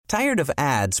Tired of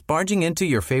ads barging into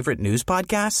your favorite news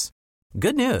podcasts?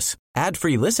 Good news.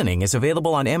 Ad-free listening is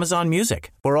available on Amazon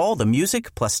Music for all the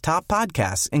music plus top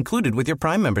podcasts included with your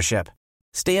Prime membership.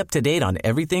 Stay up to date on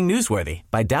everything newsworthy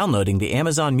by downloading the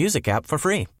Amazon Music app for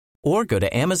free or go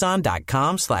to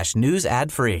amazon.com/news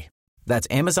ad free. That's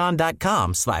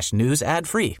amazon.com/news ad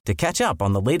free to catch up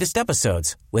on the latest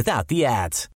episodes without the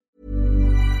ads.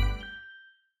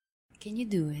 Can you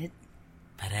do it?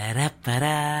 Para.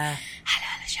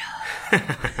 Hello, show.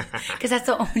 Because that's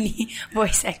the only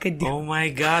voice I could do. Oh my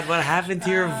God, what happened to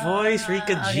your voice,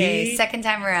 Rika G? Okay, second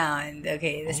time around.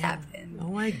 Okay, this happened. Oh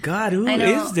my God, who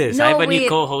is this? No, I have a new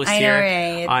co-host here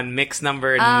right? on mix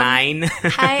number 9.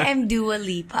 Hi, I'm Dua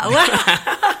Lipa.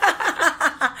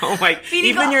 Oh my,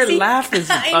 even your laugh is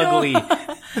ugly.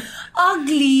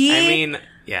 Ugly? I mean,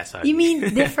 yeah, sorry. You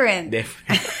mean different?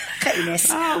 Different. Kainis.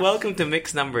 Welcome to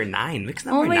mix number 9. Mix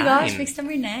number 9. Oh my gosh, mix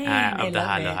number 9. Of the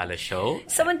Halo Halo show.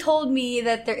 Someone told me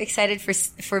that they're excited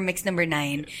for mix number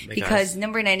 9 because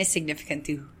number 9 is significant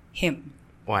to him.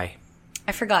 Why?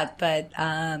 I forgot, but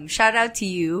shout out to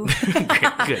you.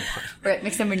 Good. We're at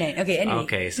mix number 9. Okay, anyway.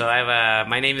 Okay, so I have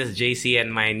my name is JC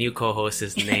and my new co-host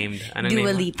is named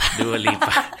Dua Lipa. Dua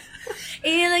Lipa.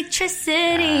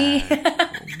 Electricity. Oh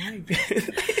my God.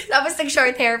 Tapos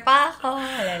nag-short hair pa ako.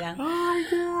 Wala lang. Oh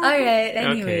God. Alright,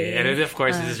 anyway. Okay, and of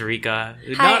course this is Rika.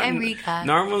 Hi, I'm Rika.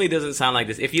 Normally doesn't sound like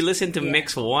this. If you listen to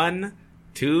mix 1,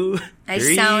 2, 3, I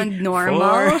sound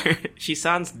normal. 4, she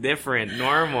sounds different,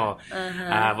 normal.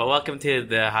 But welcome to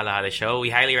the Hala Hala show. We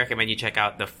highly recommend you check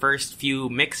out the first few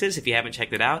mixes if you haven't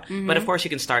checked it out. But of course you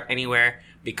can start anywhere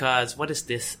because what is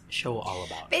this show all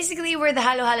about? Basically, we're the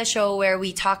Halo Halo show where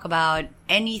we talk about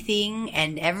anything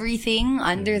and everything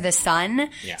under the sun.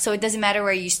 Yeah. So it doesn't matter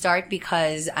where you start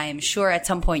because I am sure at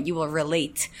some point you will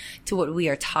relate to what we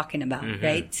are talking about,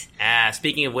 right?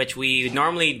 Speaking of which, we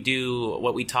normally do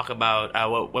what we talk about.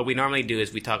 What we normally do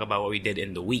is we talk about what we did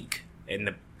in the week, in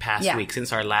the past week,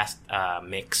 since our last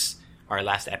mix, our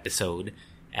last episode.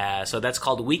 So that's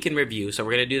called Week in Review. So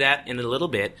we're going to do that in a little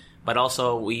bit. But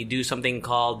also, we do something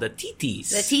called the TTs.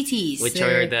 The TTs. Which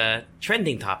are the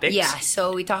trending topics. Yeah,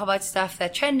 so we talk about stuff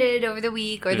that trended over the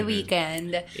week or the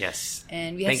weekend. Yes.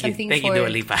 And we have something Thank for... you, Dua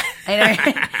Lipa. I know.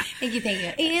 Thank you.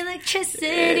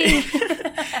 Electricity.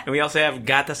 And we also have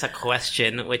Gata sa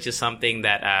Question, which is something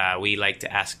that we like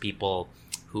to ask people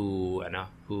who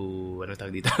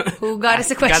tawag dito? Who got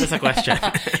us a question. Got us a question.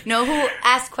 No, who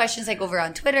ask questions like over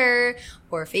on Twitter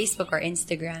or Facebook or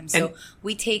Instagram. So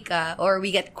we take, or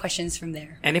we get questions from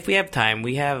there. And if we have time,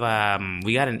 we have,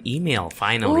 we got an email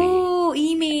finally. Ooh,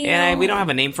 email. And we don't have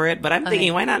a name for it, but I'm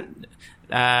thinking, why not,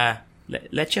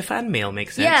 Let your fan mail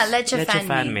make sense. Yeah, let your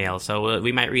fan mail. So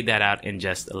we might read that out in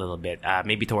just a little bit,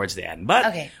 maybe towards the end.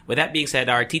 But with that being said,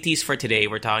 our TTs for today,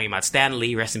 we're talking about Stan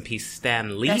Lee. Rest in peace,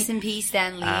 Stan Lee. Rest in peace,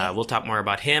 Stan Lee. We'll talk more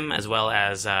about him as well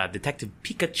as Detective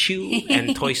Pikachu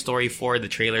and Toy Story 4. The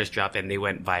trailers dropped and they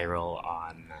went viral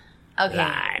on.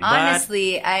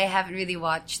 Honestly, I haven't really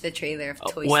watched the trailer of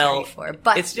Toy Story 4.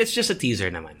 But it's just a teaser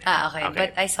naman. Okay.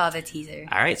 But I saw the teaser.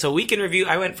 All right, so Week in Review.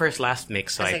 I went first last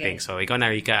mix, so I think. So ikaw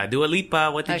na, Rika. Dua Lipa,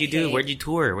 what did you do? Where did you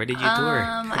tour? Where did you tour?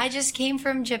 I just came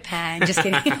from Japan. Just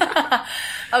kidding.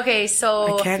 Okay,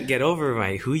 so... I can't get over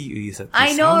who you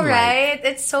I know, right? Like.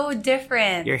 It's so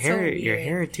different. Your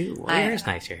hair too. Well, your hair's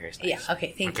nice. Yeah,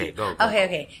 okay, thank you. Go.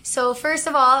 Okay. So first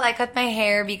of all, I cut my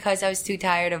hair because I was too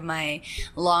tired of my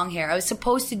long hair. I was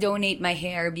supposed to donate my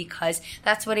hair because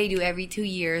that's what I do every 2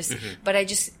 years. But I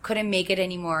just couldn't make it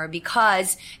anymore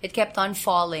because it kept on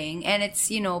falling. And it's,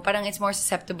 parang it's more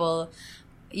susceptible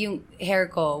yung hair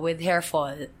ko with hair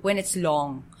fall when it's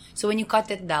long. So when you cut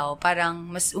it daw,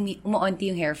 parang mas umuunti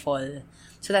yung hair fall.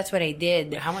 So that's what I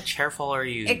did. How much hair fall are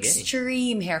you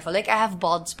Extreme hair fall. Like I have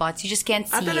bald spots. You just can't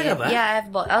see it. Ba? Yeah, I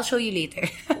have bald. I'll show you later.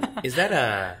 Is that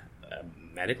a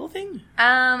medical thing?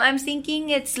 I'm thinking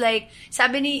it's like,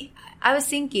 I was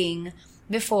thinking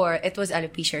before it was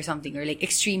alopecia or something, or like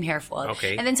extreme hair fall.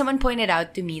 Okay. And then someone pointed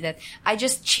out to me that I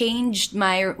just changed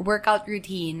my workout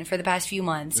routine for the past few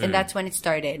months, and that's when it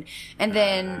started. And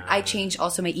then I changed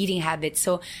also my eating habits.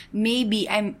 So maybe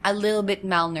I'm a little bit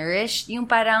malnourished. Yung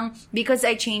parang, because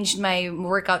I changed my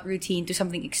workout routine to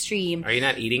something extreme. Are you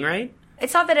not eating right?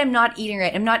 It's not that I'm not eating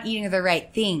right. I'm not eating the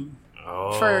right thing.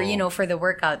 Oh. For the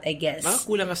workout, I guess.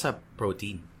 Kulang ka sa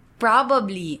protein.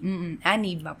 Probably. I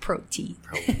need my protein.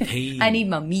 I need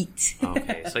my meat.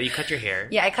 Okay, so you cut your hair.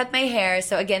 Yeah, I cut my hair.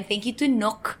 So again, thank you to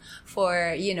Nook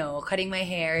for, cutting my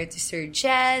hair, to Sir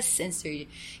Jess and Sir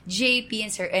JP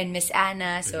and Miss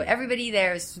Anna. So everybody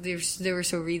there, they were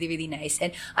so really, really nice.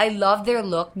 And I love their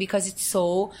look because it's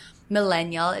so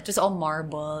millennial. It was all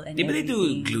marble and But they do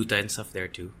everything. gluta and stuff there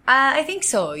too. I think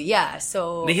so. Yeah.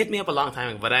 So They hit me up a long time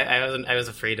ago, but I was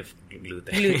afraid of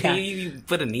gluta. Gluta. you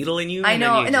put a needle in you. I and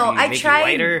know. Then No, you I make tried. You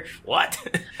whiter. What?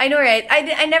 I know, right?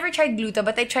 I never tried gluta,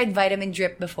 but I tried vitamin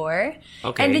drip before.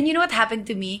 Okay. And then you know what happened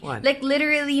to me? What? Like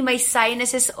literally my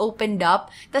sinuses opened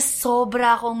up. Tas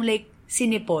sobra akong like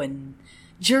sinipon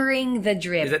during the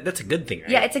drip. That's a good thing, right?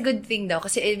 Yeah, it's a good thing daw.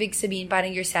 Kasi ibig sabihin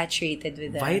parang you're saturated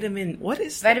with that. Vitamin. What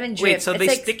is Vitamin that? drip. Wait, so It's they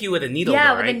like- stick you with a needle,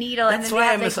 Yeah, though, with right? a needle, and That's then they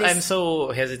why have, like, this- I'm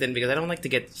so hesitant because I don't like to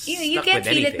get stuck You can't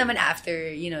with feel anything. it naman after,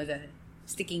 the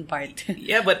sticking part.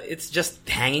 Yeah, but it's just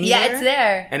hanging Yeah, there. it's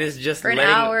there. And it's just For an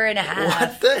letting- hour and a half.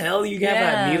 What the hell? You have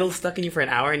Yeah. a needle stuck in you for an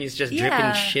hour and it's just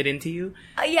dripping Yeah. shit into you?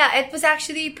 Yeah, it was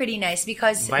actually pretty nice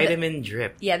because... Vitamin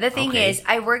drip. the thing Okay. is,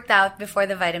 I worked out before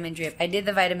the vitamin drip. I did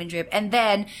the vitamin drip. And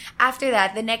then, after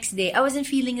that, the next day, I wasn't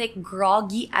feeling like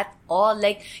groggy at all.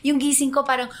 Like, yung gising ko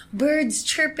parang birds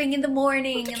chirping in the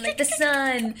morning and like the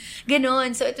sun.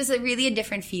 Ganon. So it was really a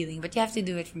different feeling. But you have to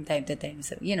do it from time to time.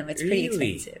 So, it's pretty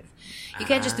Really? expensive. You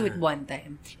can't just do it one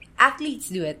time. Athletes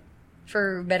do it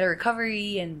for better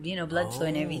recovery and, blood flow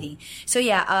and everything. So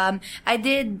yeah,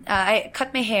 I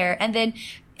cut my hair and then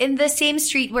in the same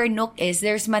street where Nook is,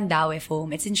 there's Mandaue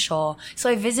Foam. It's in Shaw. So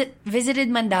I visited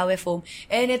Mandaue Foam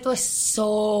and it was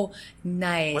so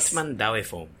nice. What's Mandaue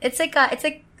foam? It's like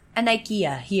an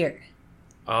IKEA here.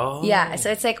 Oh. Yeah, so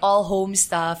it's like all home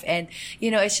stuff and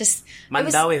it's just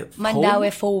Mandaue foam?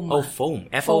 Mandaue Foam. Oh, foam.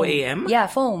 F-O-A-M? Yeah,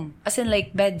 foam. As in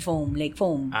like bed foam, like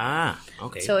foam. Ah,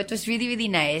 okay. So it was really, really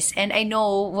nice. And I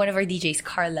know one of our DJs,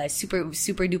 Carla, is super,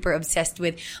 super duper obsessed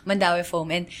with Mandaue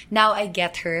Foam. And now I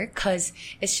get her because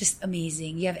it's just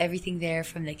amazing. You have everything there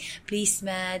from like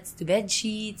placemats to bed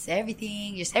sheets,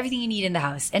 everything. Just everything you need in the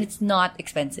house. And it's not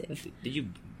expensive.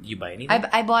 Did you buy anything?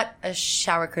 I bought a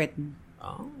shower curtain.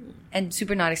 Oh. And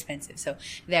super not expensive. So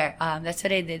there, that's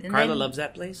what I did. And Carla then, loves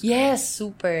that place? Yes,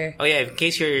 super. Oh yeah, in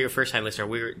case you're your first time listener,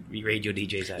 we're radio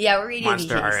DJs at Yeah, we're radio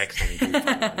Monster DJs. RX.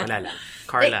 Wala lang.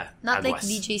 Carla. Like, not like Aguas.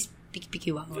 DJs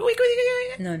Piki Wow. Wait.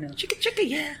 No. Chicka,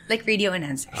 yeah. Like radio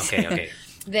announcers. Okay.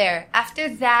 There. After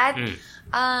that,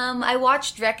 I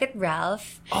watched Wreck-It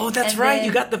Ralph. Oh, that's And right. then-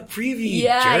 You got the preview,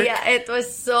 Yeah, jerk. yeah. It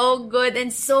was so good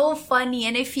and so funny.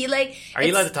 And I feel like... Are you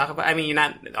it's- allowed to talk about? I mean, you're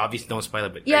not obviously don't spoil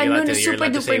it, but Yeah, are you allowed no, to, you're super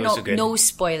allowed to say duper it was so good? no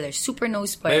spoilers. Super no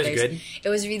spoilers. It was good? It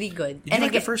was really good. Did you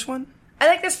like the again- first one? I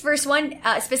like this first one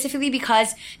specifically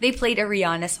because they played a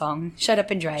Rihanna song, "Shut Up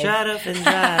and Drive." Shut up and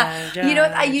drive. You know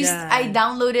what? I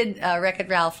downloaded Wreck-It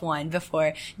Ralph 1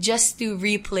 before just to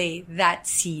replay that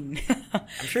scene.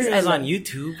 I'm sure it was on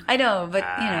YouTube. I know, but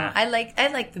I like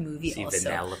the movie See also.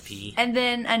 Vanellope. And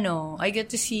then I got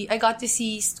to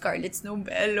see Scarlett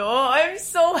Snowbello. I'm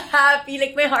so happy.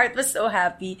 Like my heart was so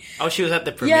happy. Oh, she was at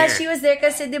the premiere. Yeah, she was there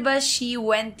kasi diba she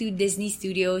went to Disney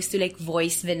Studios to like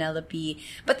voice Vanellope.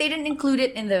 But they didn't include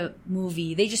it in the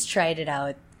movie. They just tried it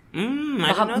out. I didn't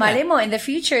know Malay that. mo, in the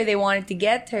future, they wanted to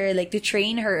get her, like to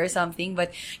train her or something.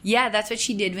 But yeah, that's what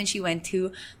she did when she went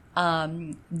to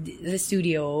the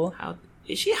studio. How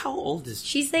old is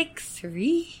she? She's like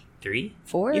 3? 3?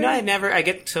 4? You know, I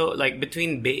get so, like,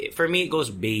 between, for me, it goes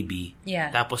baby.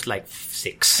 Yeah. Tapos, like,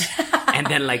 6. And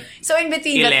then, like, So in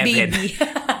between 11. that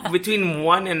baby. Between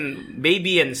 1 and,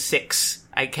 baby and 6.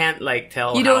 I can't, like,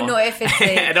 tell You how, don't know if it's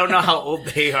like... I don't know how old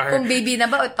they are. Kung baby na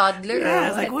ba o toddler? Yeah, or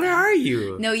it's like, what? where are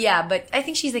you? No, yeah, but I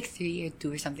think she's like 3 or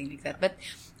 2 or something like that. But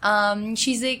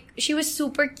she was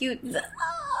super cute.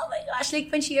 Oh my gosh, like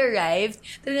when she arrived,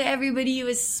 then everybody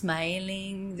was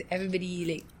smiling. Everybody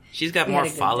like... She's got we more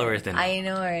had a good followers time. than I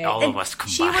know, right? all And of us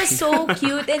combined. She was so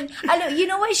cute. And you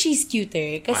know why she's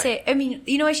cuter? Kasi, I mean,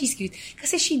 you know why she's cute?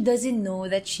 Kasi she doesn't know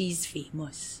that she's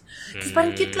famous. Kasi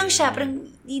parang cute lang siya. Parang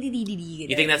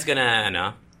You think that's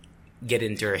gonna, get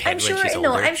into her head I'm sure, when she's older?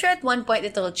 no, I'm sure at one point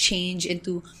it'll change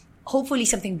into hopefully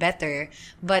something better,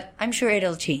 but I'm sure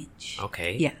it'll change.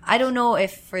 Okay. Yeah. I don't know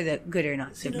if for the good or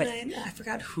not. You know, But, I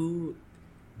forgot who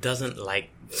doesn't like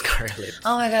Scarlett.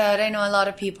 oh my God, I know a lot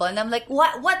of people. And I'm like,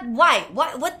 why?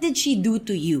 What did she do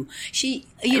to you? She,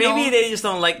 Maybe they just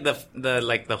don't like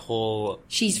the whole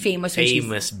she's famous when she's...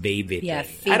 famous baby thing. Yeah,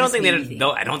 I don't famous think baby thing.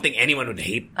 I don't think anyone would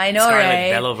hate I know, Scarlett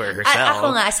right? Bell over herself.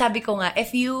 Ako nga, sabi ko nga,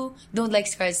 if you don't like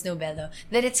Scarlett Snowbello,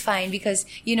 then it's fine because,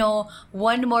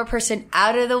 one more person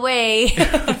out of the way,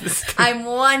 I'm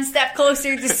one step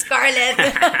closer to Scarlett.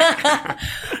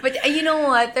 But you know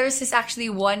what? There was just actually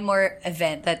one more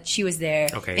event that she was there.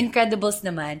 Okay. Incredibles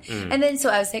naman. And then so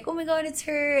I was like, oh my God, it's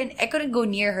her. And I couldn't go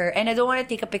near her. And I don't want to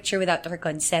take a picture without her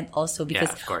consent also because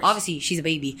of course. obviously she's a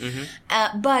baby.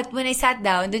 But when I sat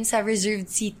down dun sa reserved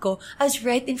seat ko, I was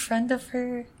right in front of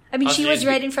her. I mean, she was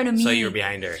right in front of me. So you were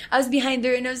behind her. I was behind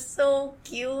her and I was so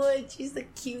cute. She's the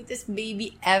cutest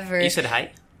baby ever. You said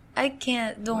hi? I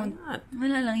can't. Don't. Why not?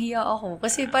 Wala lang, hiya ako.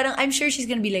 Kasi parang, I'm sure she's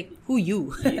gonna be like, who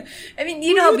you? I mean,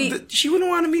 you know how she wouldn't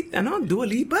want to meet, Dua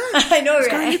Lipa. I know,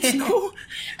 right? Scarlet Snow.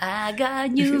 I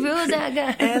got new rules, I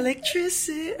got...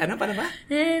 Electricity. Ano pa na ba?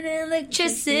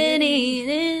 Electricity.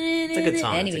 It's a good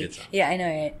song. Anyway, it's a good song. yeah, I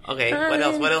know, right? Okay, what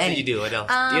else? What else did you do? What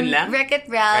else? Yun lang? Wreck-It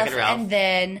Ralph. And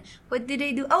then, what did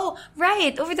I do? Oh,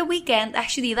 right. Over the weekend,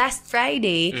 actually, last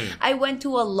Friday, I went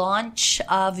to a launch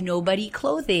of Nobody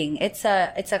Clothing. It's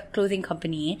a clothing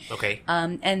company. Okay.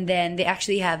 And then they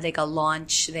actually have like a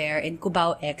launch there in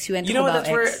Cubao X. We went to Cubao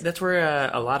X. That's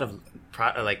where a lot of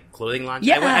clothing launches.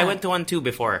 Yeah. I went to one too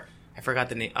before. I forgot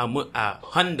the name.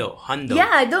 Hundo.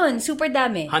 Yeah, doon. Super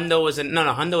dami. Hundo was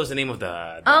the name of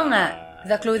the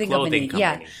the clothing company.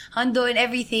 Yeah. Hundo and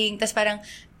everything. Tas parang,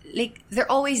 like,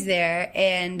 they're always there.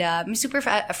 And I'm super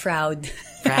proud.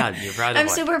 You're proud of I'm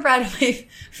what? super proud of my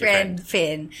friend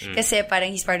Finn. Kasi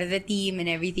parang he's part of the team and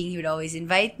everything. He would always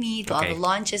invite me to all the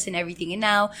launches and everything. And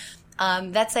now,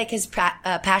 that's like his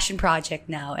passion project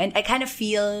now. And I kind of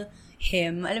feel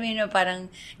him. Alam mo yun, parang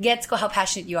gets ko how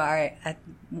passionate you are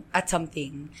at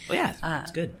something. Oh yeah,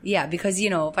 it's good. Yeah, because,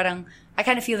 parang I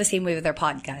kind of feel the same way with our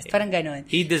podcast. Parang ganon.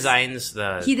 He designs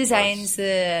the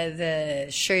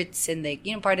shirts and like,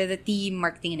 part of the team,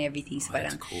 marketing and everything. So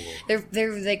parang, that's cool.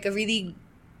 They're like a really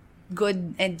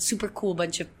good and super cool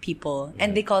bunch of people.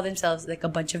 And they call themselves like a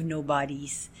bunch of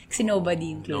nobodies. Kasi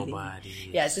nobody in clothing.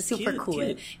 Nobody. Yeah, so super cool.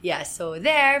 Cute. Yeah, so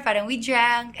there, parang we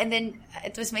drank, and then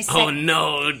it was my second... Oh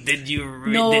no, did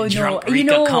drunk You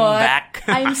know come what? back?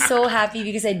 I'm so happy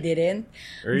because I didn't.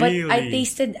 Really? But I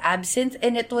tasted absinthe,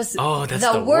 and it was that's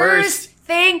the worst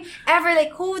thing ever.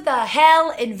 Like, who the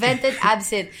hell invented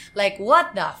absinthe? Like,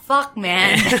 what the fuck,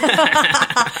 man?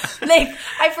 Like,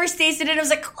 I first tasted it, I was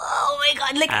like, oh my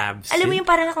God. Like, absinthe? Alam mo yung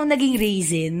parang akong naging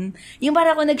raisin? Yung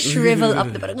parang ako nag-shrivel up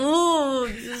na parang, oh,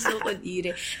 this is so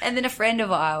kadiri. And then a friend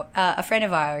of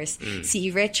ours,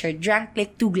 si Richard, drank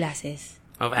like 2 glasses.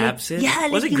 Of like, absinthe? Yeah.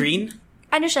 Was like, it green?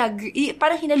 Ano siya,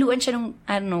 parang hinaluan siya nung,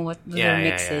 I don't know what the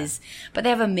mix is. But they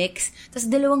have a mix. Tapos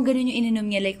dalawang ganun yung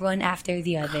ininom niya, like one after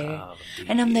the other.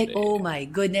 And I'm like, oh my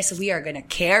goodness, we are gonna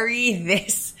carry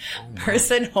this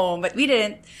person home. But we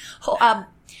didn't.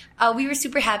 We were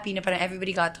super happy na parang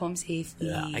everybody got home safely.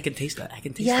 Yeah, I can taste that. I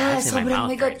can taste yeah, that in my mouth. Oh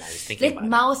my God. Right now. I was thinking like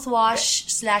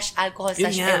mouthwash/alcohol /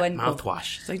 ewan ko.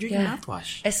 Mouthwash. It's like drinking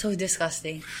mouthwash. It's so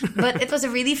disgusting. But it was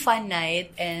a really fun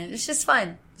night and it was just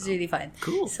fun. It was really fun.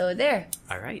 Cool. So there.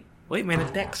 All right. Wait, may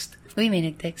nag-text. Uy, may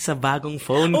nag-text. Sa bagong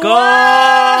phone ko!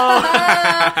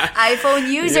 iPhone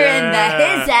user in the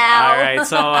hizaw. Alright,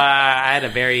 so I had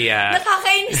a very...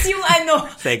 Nakakainis yung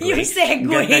yung segue.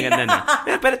 Ganda na.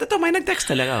 Pero totoo, may nag-text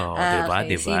talaga. Diba?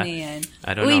 Okay, sino yan?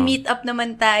 I don't know. Uy, meet up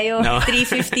naman tayo. No.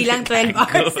 350 lang, 12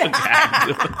 hours.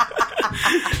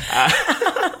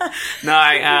 No,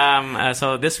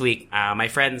 so this week,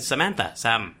 my friend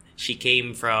Sam, she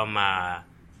came from...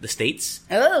 the States.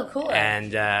 Oh, cool.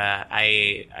 And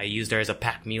I used her as a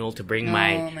pack mule to bring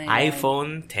my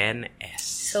iPhone XS.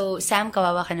 So, Sam,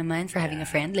 kawawa ka naman for having a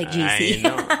friend like JC. I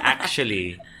know.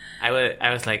 Actually, I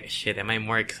was like, shit, am I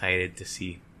more excited to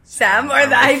see Sam or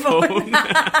the iPhone?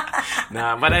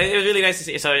 No, but it was really nice to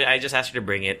see. So I just asked her to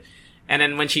bring it. And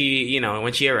then when she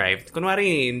arrived,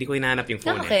 kunwari, hindi ko hinahanap yung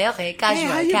phone. Okay. Casual. Hey,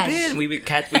 how you been? We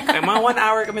mga 1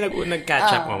 hour kami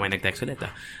nag-catch up. May nag-text ulit.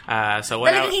 So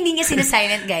talagang hindi niya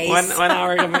sinasilent, guys. one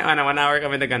hour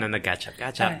kami nag-catch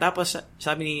up. Tapos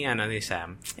sabi ni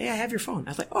Sam, hey, I have your phone.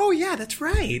 I was like, oh yeah, that's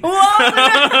right.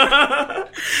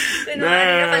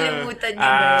 Nakalimutan niya,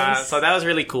 guys. So that was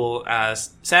really cool.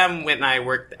 Sam and I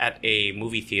worked at a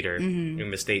movie theater in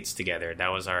the States together.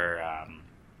 That was our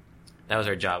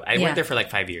job. I worked there for like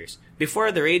 5 years.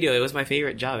 Before the radio, it was my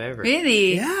favorite job ever.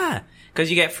 Really? Yeah. Because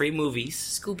you get free movies.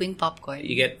 Scooping popcorn.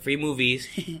 You get free movies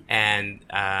and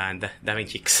daming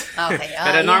chicks. Okay.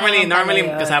 Pero normally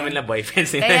kasama nila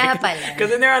boyfriends. Kaya pala.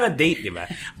 Because then they're on a date,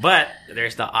 diba? But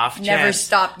there's the off chance. Never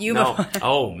stopped you. No.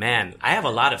 Oh, man. I have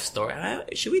a lot of stories.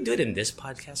 Should we do it in this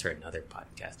podcast or another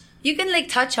podcast? You can like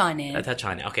touch on it.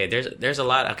 Okay, there's a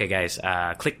lot. Okay, guys,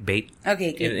 clickbait.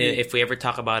 Okay, clickbait. If we ever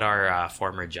talk about our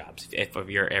former jobs, if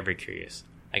you're ever curious,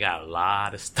 I got a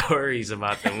lot of stories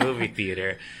about the movie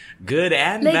theater, good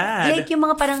and bad. Like yung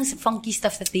mga parang funky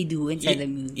stuff that they do inside the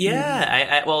movie.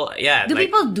 Yeah, yeah. Do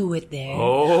people do it there?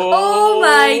 Oh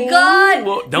my God!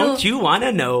 Well, don't you want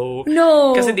to know?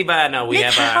 No. Kasi diba, we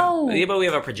like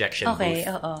have a projection okay,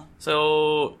 booth.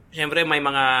 So, syempre may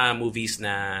mga movies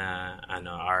na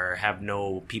have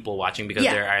no people watching because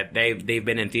they've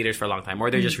been in theaters for a long time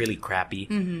or they're just really crappy.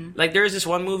 Mm-hmm. Like there's this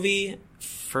one movie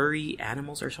furry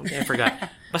animals or something. I forgot.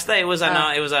 Basta it was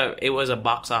it was a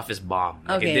box office bomb.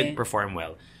 Like it did perform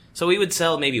well. So we would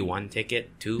sell maybe 1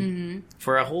 ticket, 2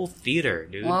 for a whole theater,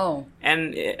 dude. Wow.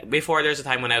 And before there's a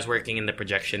time when I was working in the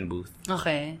projection booth.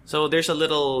 Okay. So there's a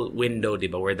little window,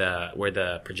 diba, where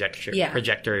the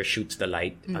projector shoots the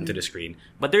light onto the screen.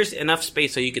 But there's enough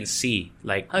space so you can see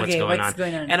like what's going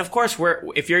on. And of course,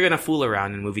 if you're gonna fool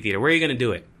around in a movie theater, where are you gonna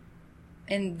do it?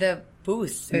 In the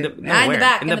booth. In the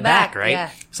back. In the back, right? Yeah.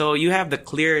 So you have the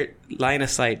clear line of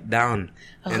sight down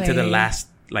into the last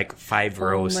like 5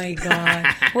 rows. Oh my God.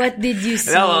 What did you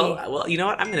see? Well, you know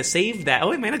what? I'm gonna save that.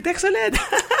 Oh, may nag-text ulit.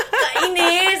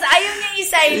 Kainis! Ayaw niya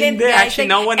i-silent, Hindi, guys.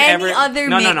 actually, no one any ever... other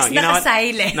no, mix, you know what?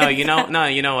 silent. You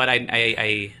know what?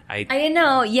 I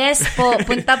know. Yes po.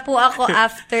 Punta po ako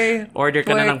after. Order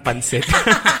ka na ng pansit.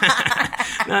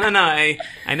 No. I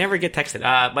never get texted.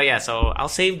 But yeah, so I'll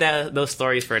save those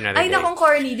stories for another day. Ay, nakong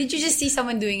corny. Did you just see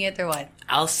someone doing it or what?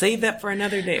 I'll save that for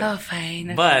another day. Oh,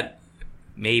 fine. Okay. But...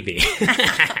 maybe.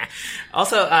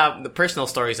 Also, the personal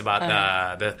stories about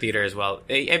the theater as well.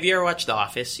 Have you ever watched The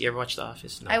Office? You ever watched The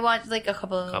Office? No. I watched like a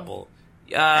couple.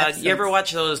 You ever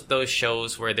watch those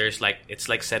shows where there's like it's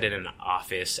like set in an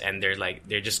office and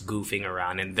they're just goofing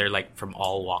around and they're like from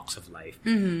all walks of life.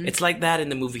 Mm-hmm. It's like that in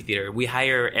the movie theater. We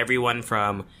hire everyone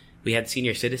from. We had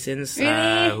senior citizens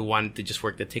who wanted to just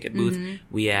work the ticket booth.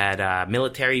 Mm-hmm. We had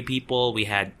military people. We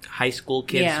had high school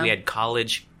kids. Yeah. We had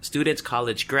college students,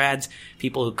 college grads,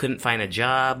 people who couldn't find a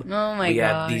job. Oh my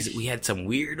gosh. We had some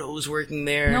weirdos working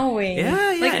there. No way.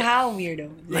 Yeah. Like how weirdo?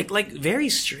 Like very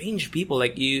strange people.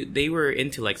 Like they were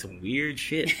into like some weird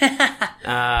shit.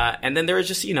 And then there was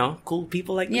just, cool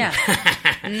people like me.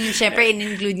 Syempre,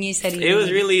 in-include niyo yung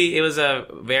sarili. It was a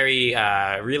very,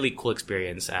 really cool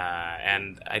experience.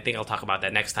 And I think I'll talk about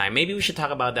that next time. Maybe we should talk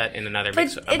about that in another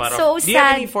mix. But it's so sad. Do you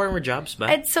have any former jobs,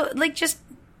 ba? It's so,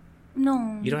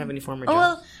 no. You don't have any former jobs?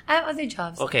 Well, I have other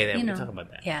jobs. Okay, then we'll talk about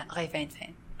that. Yeah, okay, fine.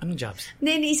 Anong jobs?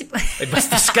 Hindi, iniisip ko. Ay,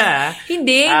 bastos ka.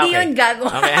 Hindi yun gago.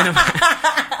 Okay, ano ba?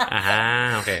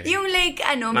 Okay. Yung mga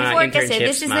before kasi,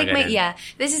 this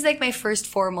is like my first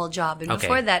formal job. And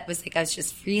before that was I was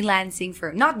just freelancing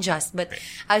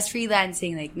I was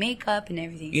freelancing like makeup and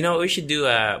everything. You know what we should do?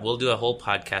 We'll do a whole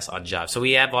podcast on jobs. So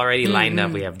we have already lined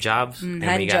up. We have jobs. And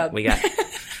we got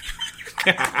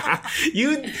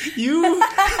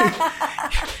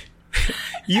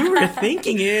You were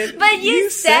thinking it. But you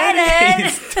said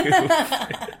it.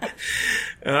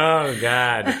 Oh,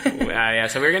 God.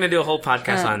 So we're going to do a whole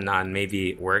podcast on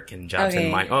maybe work and jobs and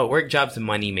money. Oh, work, jobs, and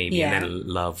money maybe. And then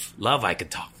love. Love, I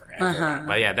could talk forever. Uh-huh.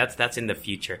 But yeah, that's in the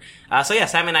future. So yeah,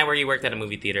 Sam and I worked at a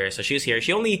movie theater. So she was here.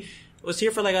 She only was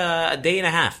here for like a day and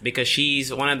a half because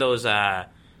she's one of those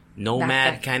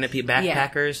nomad kind of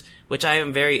backpackers, which I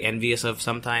am very envious of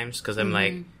sometimes because I'm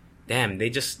like, damn, they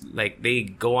just they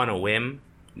go on a whim.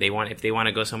 If they want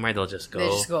to go somewhere, they'll just go. They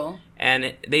just go.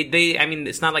 And they I mean,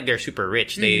 it's not like they're super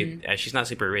rich. She's not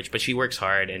super rich, but she works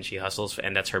hard and she hustles,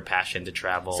 and that's her passion to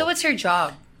travel. So what's her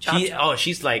job?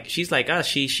 She's like us.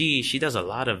 She does a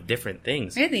lot of different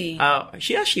things. Really?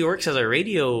 She actually works as a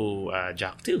radio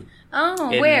jock too. Oh,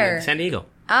 in San Diego.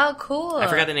 Oh, cool. I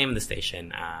forgot the name of the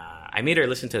station. I made her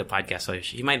listen to the podcast, so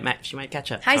she might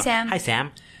catch up. Hi, Sam. Hi,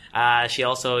 Sam. She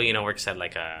also, works at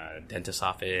like a dentist's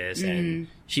office, and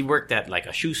she worked at like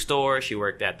a shoe store. She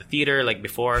worked at the theater like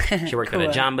before. She worked cool.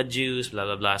 at a Jamba Juice, blah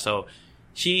blah blah. So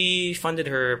she funded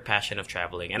her passion of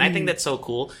traveling, and I think that's so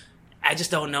cool. I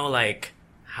just don't know like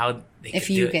how they could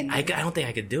do it. I don't think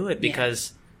I could do it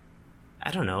because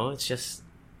I don't know. It's just.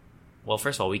 Well,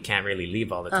 first of all, we can't really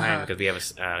leave all the time because we have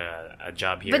a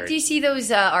job here. But do you see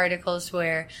those articles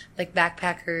where like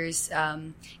backpackers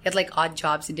get like odd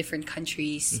jobs in different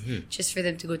countries just for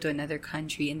them to go to another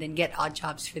country and then get odd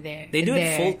jobs for there? They do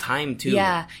it full time too.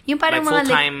 Yeah, yung parang like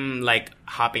full time like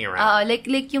hopping around.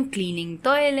 Like yung cleaning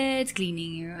toilets,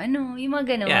 cleaning your yung mga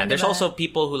ganun. Yeah, there's also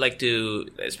people who like to,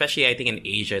 especially I think in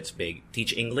Asia it's big.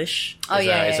 Teach English.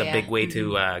 Is a big way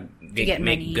to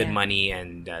make good money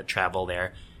and travel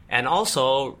there. And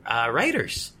also,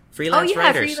 writers. Freelance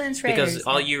writers. Freelance writers. Because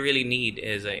all you you really need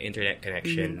is an internet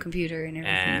connection. Computer and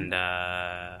everything. And,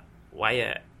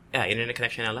 internet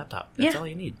connection and a laptop. That's all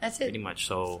you need. That's it. Pretty much.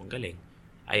 So, galing.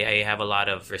 I have a lot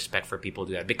of respect for people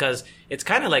who do that. Because it's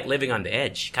kind of like living on the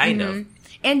edge. Kind of.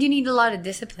 And you need a lot of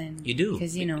discipline. You do.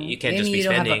 Because, you can't just be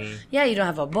spending... you don't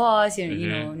have a boss. You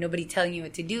know, nobody telling you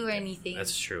what to do or anything.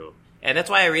 That's true. And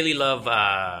that's why I really love,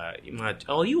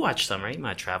 you watch some, right?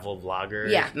 My travel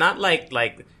vloggers. Yeah. Not like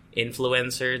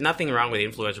influencers. Nothing wrong with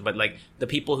influencers, but like the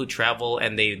people who travel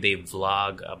and they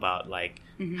vlog about like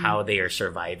how they are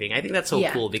surviving. I think that's so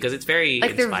cool because it's very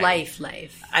like inspiring. their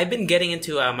life. I've been getting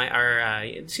into our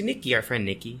Nikki, our friend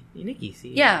Nikki. Nikki,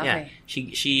 see? Yeah, okay.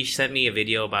 She sent me a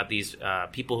video about these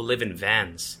people who live in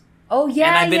vans. Oh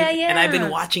yeah, and I've been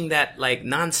watching that like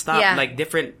nonstop, like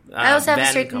different. I also have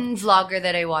a certain vlogger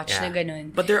that I watch na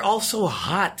ganun. But they're all so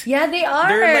hot. Yeah, they are.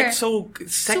 They're like so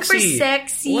sexy. Super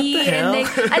sexy. What the hell? And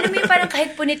like, alam mo yung parang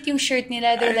kahit punit yung shirt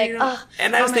nila, they're like,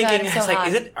 And I was thinking, God, so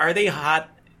hot. Are they hot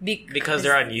because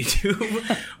they're on YouTube?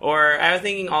 Or I was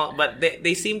thinking but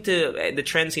they seem to, the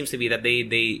trend seems to be that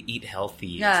they eat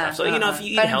healthy and stuff. So, if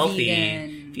you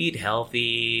eat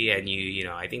healthy and you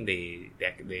know, I think they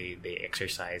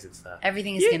exercise and stuff.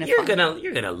 Everything is you're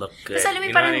gonna look good. Kasi alam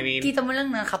mo, parang what I mean? Kita mo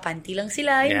lang nakapanty lang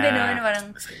sila, yung gano'n,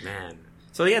 parang. Man.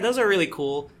 So yeah, those are really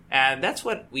cool. And that's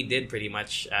what we did pretty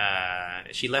much.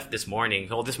 She left this morning.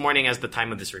 Well, this morning as the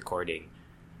time of this recording.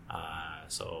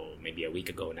 So maybe a week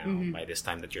ago now by this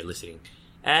time that you're listening.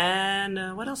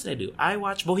 And what else did I do? I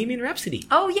watched Bohemian Rhapsody.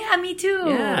 Oh yeah, me too.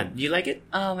 Yeah, do you like it?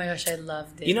 Oh my gosh, I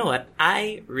loved it. You know what?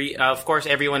 Of course,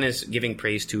 everyone is giving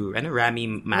praise to Rami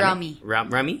Malek.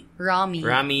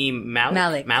 Rami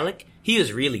Malek. He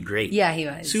was really great. Yeah, he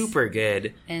was super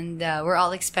good. And we're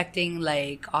all expecting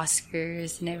like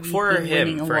Oscars and everything,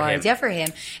 winning awards. Yeah, for him.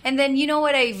 And then you know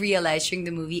what I realized during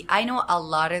the movie? I know a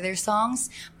lot of their songs,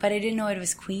 but I didn't know it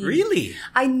was Queen. Really?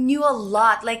 I knew a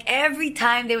lot. Like every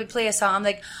time they would play a song, I'm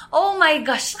like, oh my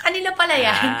gosh, kanila pala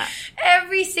yan.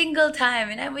 Every single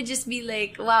time, and I would just be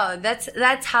like, wow, that's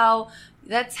how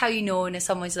you know when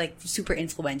someone's like super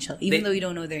influential, even though you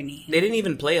don't know their name. They didn't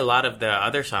even play a lot of the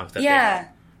other songs that they had.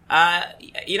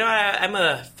 I'm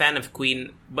a fan of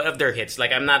Queen, but of their hits.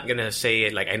 Like, I'm not gonna say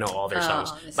like I know all their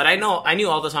songs, but I knew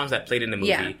all the songs that played in the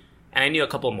movie, and I knew a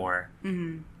couple more.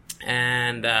 Mm-hmm.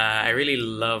 And I really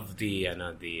love the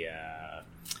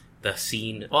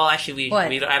scene. Well, actually,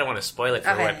 I don't want to spoil it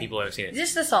for what people have seen it.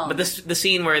 Just the song, but the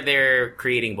scene where they're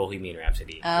creating Bohemian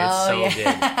Rhapsody. It's so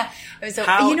good. So,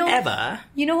 however,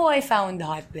 you know who I found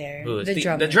hot there? The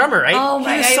drummer. The drummer, right? Oh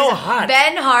my God, he's so hot.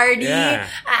 Ben Hardy. Yeah.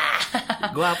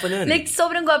 Guwapo nun. Like,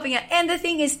 sobrang guwapo niya. And the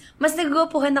thing is, mas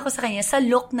nagguwapuhan ako sa kanya sa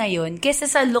look na yun kesa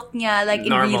sa look niya like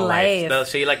in real life.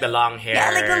 So you like the long hair?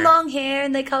 Yeah, like the long hair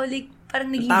and like how like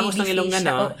parang naging baby face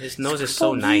siya. His nose is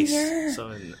so nice.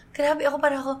 So, grabe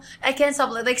ako, I can't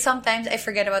stop. Like sometimes I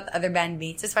forget about the other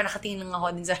bandmates. Tapos parang nakatingin lang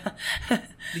ako din sa...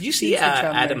 Did you see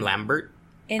Adam Lambert?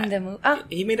 In the movie?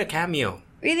 He made a cameo.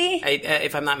 Really?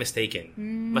 If I'm not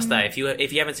mistaken. Basta, if you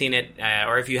haven't seen it,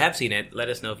 or if you have seen it, let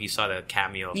us know if you saw the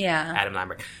cameo of Adam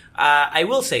Lambert. I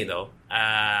will say though,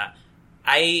 I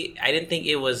didn't think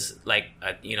it was like,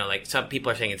 like some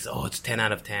people are saying it's 10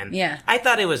 out of 10. Yeah. I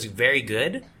thought it was very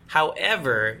good.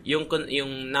 However, yung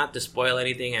not to spoil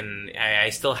anything, and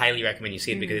I still highly recommend you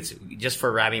see it because it's just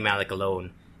for Rami Malek alone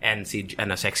and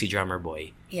a sexy drummer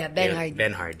boy. Yeah,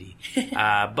 Ben Hardy.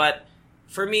 But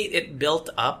for me, it built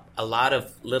up a lot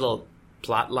of little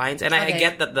plot lines, and I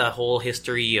get that the whole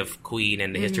history of Queen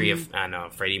and the history of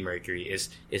Freddie Mercury is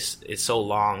so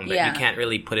long that you can't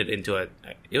really put it into it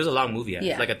was a long movie.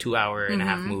 It's like a 2-hour and a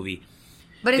half movie.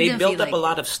 But they built up a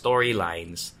lot of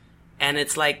storylines, and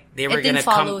it's like they were gonna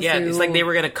come. Yeah, it's like they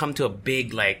were gonna come to a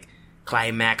big like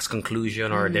climax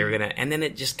conclusion, or they were gonna, and then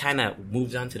it just kind of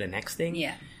moves on to the next thing.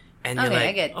 Yeah. And you're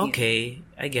like,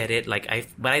 I get it. Like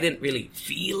but I didn't really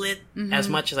feel it as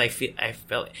much as I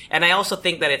felt. And I also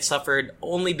think that it suffered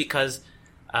only because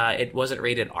it wasn't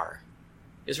rated R.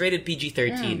 It was rated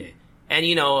PG-13.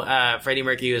 And Freddie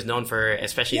Mercury was known for,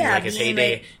 especially in like his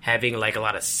heyday, having like a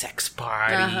lot of sex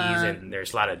parties and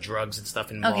there's a lot of drugs and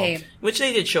stuff involved, which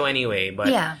they did show anyway.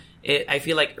 But I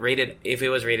feel like if it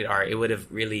was rated R, it would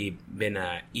have really been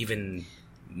a even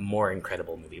more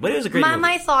incredible movie. But it was a great movie.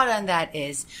 My thought on that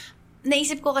is,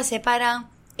 naisip ko kasi parang,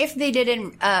 if they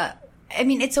didn't,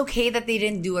 it's okay that they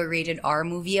didn't do a rated R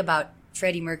movie about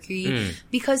Freddie Mercury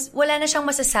because wala na siyang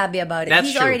masasabi about it.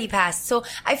 He's already passed. So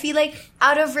I feel like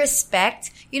out of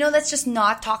respect, let's just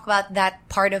not talk about that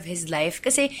part of his life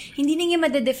kasi hindi na niya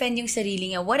madedefend yung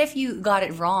sarili niya. What if you got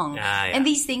it wrong? And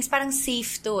these things parang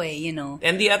safe to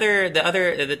And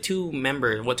the two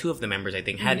of the members I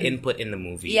think had input in the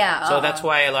movie. Yeah. So that's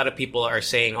why a lot of people are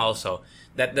saying also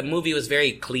that the movie was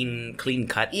very clean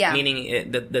cut. Yeah.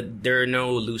 Meaning that there are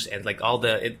no loose ends. Like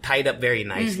it tied up very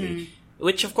nicely.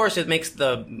 Which of course it makes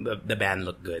the band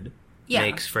look good. Yeah.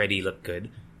 Makes Freddie look good.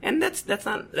 And that's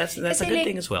a good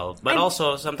thing as well. But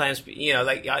also sometimes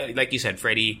like you said,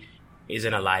 Freddie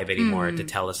isn't alive anymore to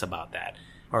tell us about that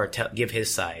or give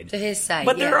his side. To his side.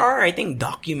 But there are, I think,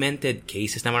 documented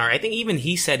cases. I think even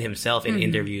he said himself in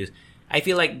interviews, I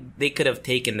feel like they could have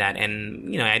taken that,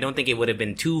 and I don't think it would have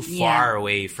been too far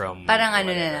away from. Parang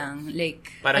ano na lang,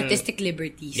 like parang, artistic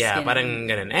liberties. Yeah, ganun. Parang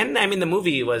ganun. And I mean, the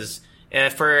movie was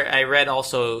I read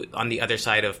also on the other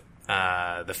side of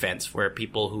the fence where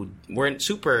people who weren't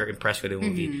super impressed with the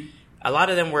movie, a lot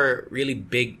of them were really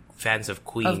big fans of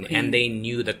Queen. And they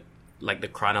knew the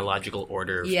chronological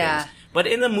order of things. But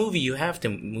in the movie, you have to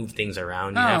move things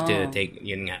around. You have to take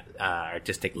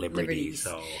artistic liberties.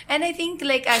 So. And I think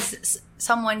like as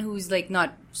someone who's like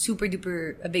not super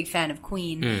duper a big fan of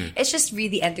Queen, it's just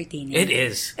really entertaining. It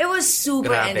is. It was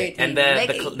super entertaining. And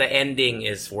the ending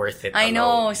is worth it. I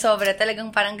know. Sobra.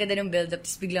 Talagang parang ganda ng build-up.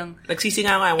 Tapos biglang... Nagsisi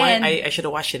nga ako. I should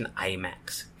have watched it in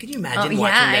IMAX. Can you imagine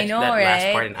watching that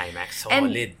last part in IMAX?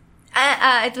 Solid.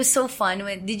 It was so fun.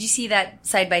 Did you see that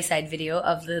side-by-side video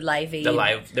of the Live Aid?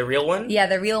 The real one? Yeah,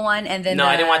 the real one, and then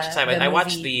I didn't watch the side-by-side. I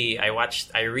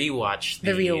rewatched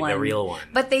the real one.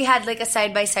 But they had like a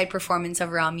side-by-side performance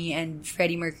of Rami and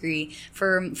Freddie Mercury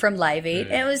from Live Aid,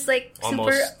 and it was like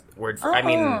almost super word for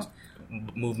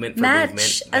movement for match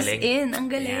movement. As in, ang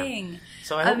galing. Yeah.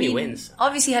 So I hope he wins.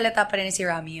 Obviously, halata pa rin si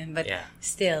Rami yun, but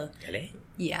still. Galing.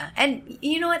 Yeah, and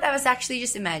you know what? I was actually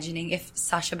just imagining if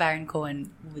Sacha Baron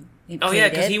Cohen would.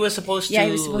 Because he was supposed to. Yeah,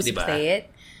 he was supposed to play it.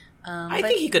 I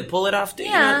think he could pull it off too.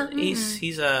 Yeah,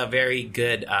 he's a very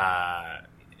good,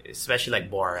 especially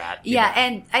like Borat. Yeah,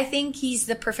 and I think he's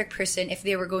the perfect person if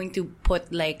they were going to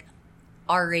put like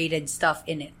R-rated stuff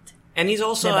in it. And he's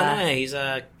also he's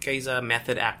a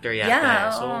method actor.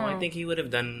 So I think he would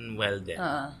have done well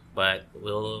then. But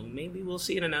we'll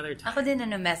see it another time. Ako din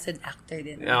method actor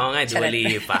din. Oo nga, Dua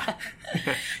Lipa.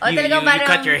 you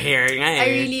cut your hair nga eh. I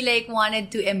really like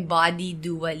wanted to embody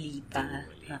Dua Lipa.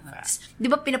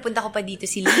 Di ba pinapunta ko pa dito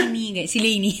si Lainey? Si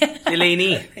Lainey.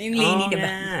 Yung Lainey, di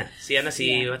ba?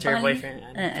 What's her boyfriend?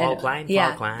 Paul Klein?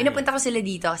 Yeah. Paul Klein. Pinapunta ko sila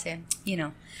dito kasi,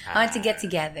 I want to get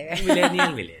together.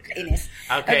 Millennial.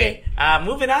 Okay.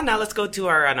 Moving on now, let's go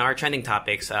to our trending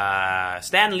topics.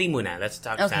 Stan Lee muna. Let's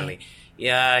talk Stan Lee.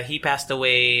 Yeah, he passed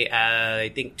away, I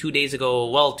think 2 days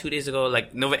ago. Well, 2 days ago, like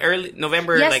early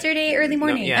November. Yesterday, early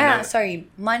morning.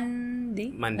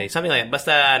 Monday. Something like that.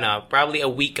 Basta, probably a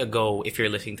week ago if you're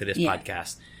listening to this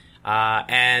podcast.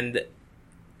 And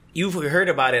you've heard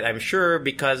about it, I'm sure,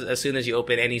 because as soon as you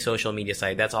open any social media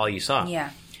site, that's all you saw.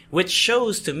 Yeah. Which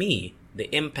shows to me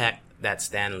the impact that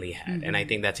Stan Lee had. And I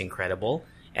think that's incredible.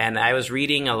 And I was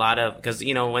reading a lot of, because,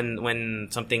 when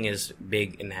something is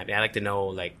big and happy, I like to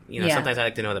know, sometimes I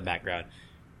like to know the background.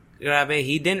 Grabe,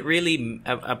 he didn't really,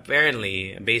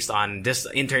 apparently, based on just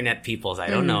internet people's, I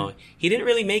don't know, he didn't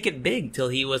really make it big till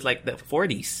he was like the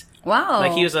 40s. Wow.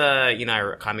 Like he was a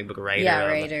comic book writer. Yeah,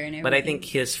 writer and everything. But I think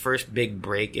his first big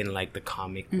break in like the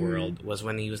comic world was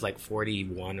when he was like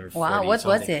 41 or 40. Wow, what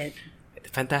was it?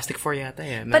 Fantastic Four yata,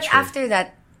 yeah. But after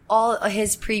that, all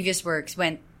his previous works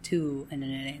went to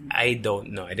I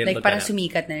don't know. I didn't like look parang that up.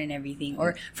 sumikat na rin everything.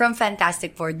 Or from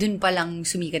Fantastic Four, dun pa lang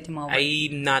sumikat yung mga work.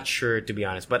 I'm not sure, to be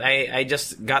honest. But I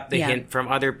just got the hint from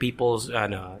other people's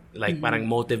parang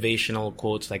motivational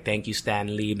quotes like thank you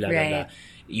Stan Lee, blah blah blah.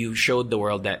 You showed the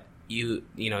world that you're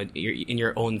in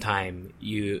your own time,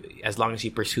 as long as you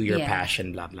pursue your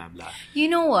passion, blah blah blah. You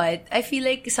know what? I feel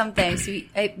like sometimes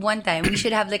one time we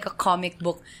should have like a comic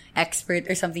book expert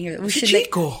or something. We should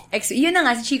Chico. Yun na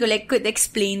nga, si Chico could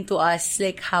explain to us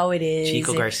like how it is.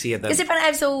 Chico Garcia. Kasi parang I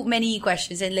have so many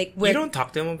questions and like you don't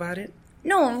talk to him about it?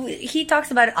 No, he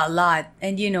talks about it a lot.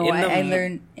 And I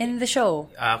learned in the show.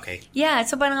 Okay. Yeah,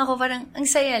 so parang ang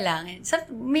saya lang. So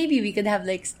maybe we could have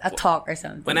like a talk or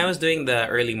something. When I was doing the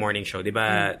early morning show,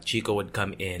 diba, Chico would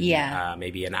come in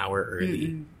maybe an hour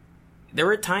early. There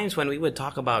were times when we would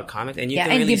talk about comics and you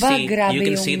can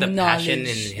really see the passion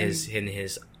in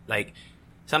his like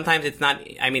sometimes it's not,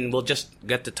 I mean, we'll just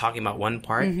get to talking about one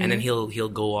part and then he'll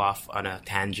go off on a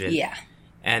tangent. Yeah.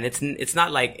 And it's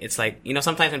not like, it's like,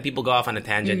 sometimes when people go off on a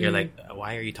tangent, you're like,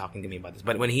 why are you talking to me about this?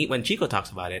 But when Chico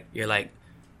talks about it, you're like,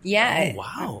 oh,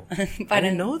 wow. I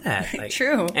didn't know that. Like,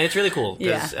 true. And it's really cool.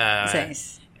 Because, it's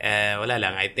nice. Wala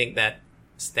lang. I think that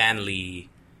Stan Lee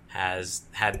has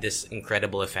had this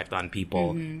incredible effect on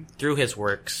people through his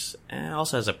works, and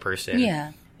also as a person.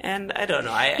 Yeah. And I don't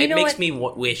know. It makes me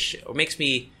wish, or makes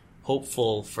me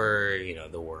hopeful for,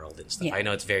 the world and stuff. Yeah. I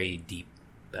know it's very deep,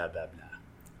 blah, blah, blah.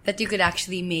 That you could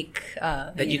actually make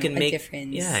a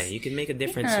difference. Yeah, you can make a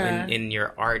difference in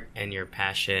your art and your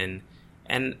passion.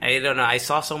 And I don't know, I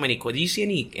saw so many quotes. Do you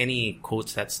see any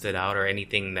quotes that stood out or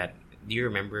anything that, do you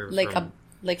remember?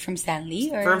 Like from Stan Lee?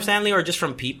 Or? From Stan Lee or just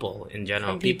from people in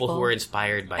general? People who were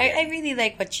inspired by it. I really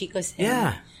like what Chico said.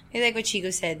 Yeah. I like what Chico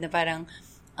said na parang,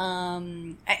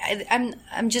 I'm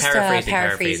just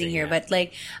paraphrasing here, but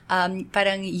like,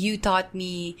 parang you taught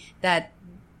me that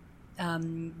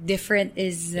different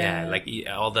is like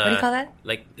all the, what do you call that?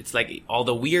 Like it's like all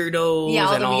the weirdos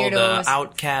all and the all weirdos. the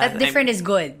outcasts. That different is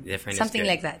good. Different something is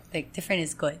good. like that. Like different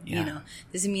is good. Yeah. You know,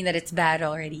 doesn't mean that it's bad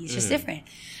already. It's just different.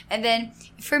 And then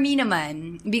for me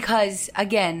naman, because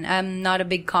again, I'm not a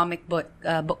big comic book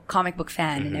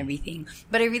fan and everything,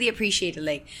 but I really appreciated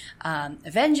like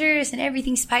Avengers and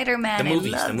everything, Spider-Man. The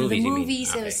movies, I loved the movies. You mean.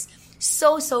 It Okay. was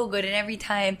so good, and every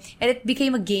time, and it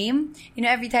became a game. You know,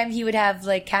 every time he would have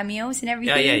like cameos and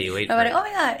everything. Yeah, you wait I'm for like, it. oh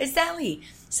my god, it's Stanley.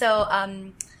 So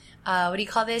what do you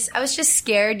call this? I was just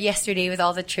scared yesterday with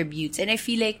all the tributes, and I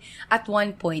feel like at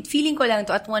one point,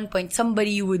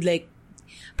 somebody would like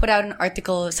put out an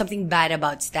article, something bad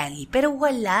about Stanley. Pero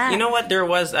wala. You know what? There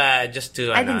was just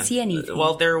to. I didn't see anything.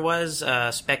 Well, there was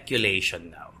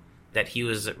speculation now that he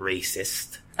was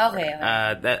racist. Okay.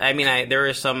 There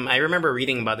was some. I remember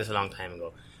reading about this a long time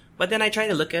ago, but then I tried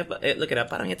to look it up.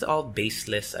 Parang it's all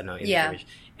baseless. Information.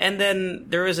 And then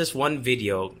there was this one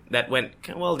video that went.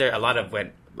 Well, a lot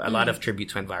of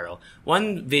tributes went viral.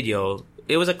 One video.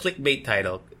 It was a clickbait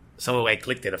title, so I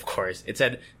clicked it. Of course, it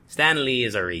said Stan Lee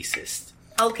is a racist.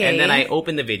 Okay. And then I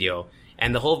opened the video,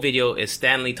 and the whole video is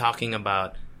Stanley talking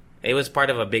about. It was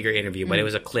part of a bigger interview, but it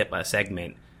was a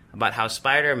segment about how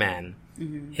Spider-Man,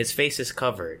 his face is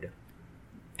covered,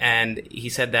 and he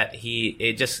said that they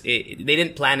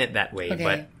didn't plan it that way,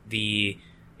 but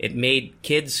it made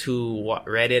kids who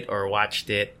read it or watched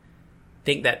it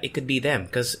think that it could be them,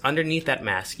 because underneath that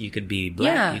mask you could be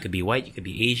black, you could be white, you could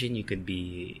be Asian, you could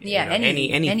be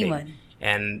anything. Anyone.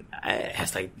 And I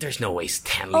was like, there's no way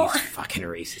Stanley's fucking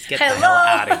racist. Get the hell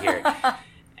out of here.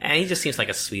 And he just seems like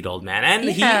a sweet old man.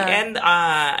 And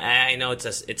I know it's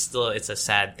a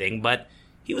sad thing, but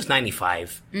he was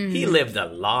 95. He lived a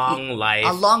long life.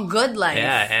 A long, good life.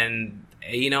 Yeah, and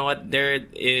you know what?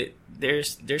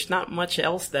 There's not much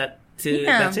else that's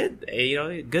it. You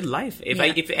know, good life.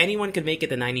 If anyone could make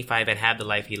it to 95 and have the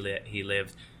life he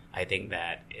lived, I think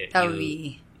that it's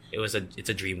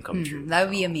a dream come true. That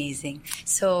would be amazing.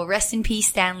 So rest in peace,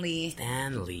 Stanley.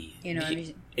 You know,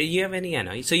 you have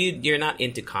any? So you're not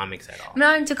into comics at all? I'm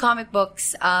not into comic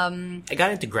books. I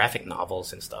got into graphic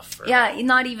novels and stuff.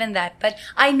 Not even that. But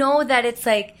I know that it's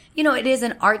like, you know, it is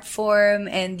an art form,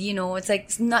 and you know, it's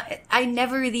like I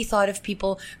never really thought of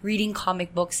people reading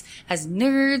comic books as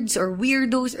nerds or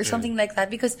weirdos or something like that,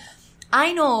 because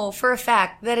I know for a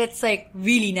fact that it's like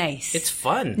really nice. It's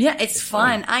fun. Yeah, it's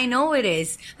fun. I know it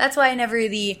is. That's why I never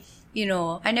really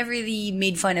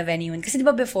made fun of anyone. Kasi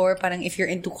diba before, parang if you're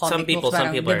into comic books, some people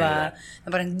diba,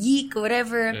 parang geek or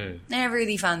whatever. I never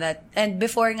really found that. And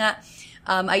before nga,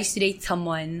 I used to date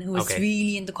someone who was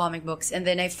really into comic books, and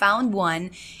then I found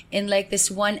one in like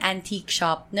this one antique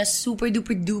shop na super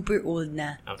duper old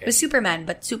na. It was Superman,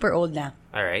 but super old na.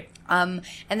 All right. And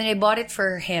then I bought it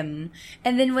for him.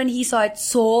 And then when he saw it,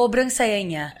 sobrang saya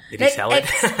niya. Did he sell it?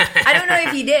 I don't know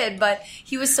if he did, but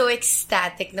he was so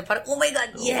ecstatic na parang, oh my God,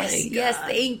 yes,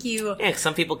 thank you. Yeah,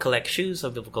 some people collect shoes,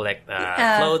 some people collect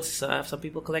clothes, some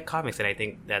people collect comics, and I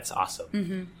think that's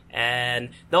awesome. And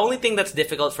the only thing that's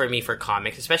difficult for me for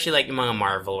comics, especially like yung mga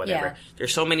Marvel, whatever,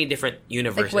 there's so many different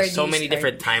universes, like so many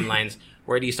different timelines.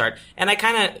 Where do you start? And I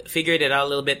kind of figured it out a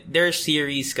little bit. There's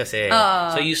series kasi.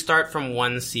 So you start from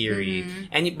one series.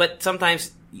 But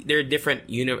sometimes there are different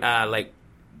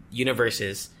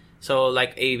universes. So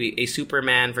like a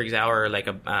Superman, for example, or like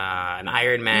an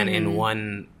Iron Man in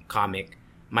one comic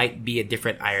might be a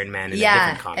different Iron Man in a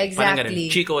different comic. Exactly.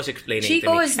 Chico was explaining to me.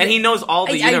 And he knows all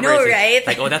the universes. I know, right?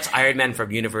 Like, that's Iron Man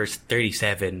from universe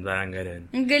 37. Parang ganun.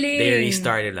 Ang galing. They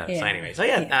restarted that. So anyway. So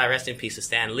rest in peace to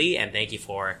Stan Lee, and thank you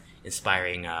for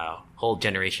inspiring a whole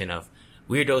generation of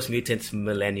weirdos, mutants,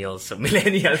 millennials,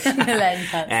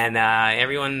 and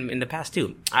everyone in the past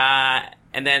too.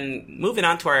 And then moving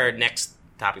on to our next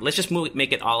topic. Let's just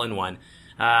make it all in one.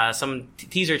 Some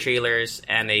teaser trailers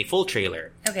and a full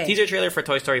trailer. Okay. Teaser trailer for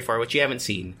Toy Story 4, which you haven't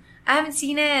seen. I haven't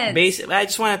seen it. I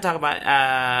just want to talk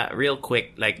about real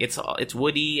quick. Like it's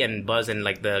Woody and Buzz and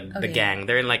like the gang.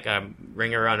 They're in like a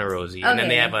Ring Around a Rosie, and then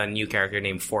they have a new character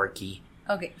named Forky.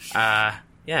 Okay.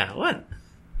 Yeah. What?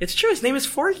 It's true. His name is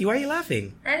Forky. Why are you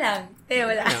laughing? Wala.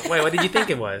 Wala. Wait, what did you think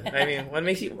it was? I mean, what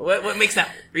makes that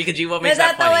Rika G? What makes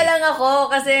that funny? Natatawa lang ako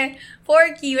kasi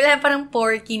Forky. Wala parang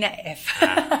Porky na F.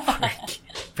 Forky.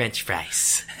 French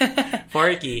fries.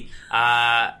 Forky.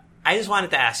 I just wanted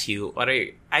to ask you,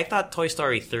 I thought Toy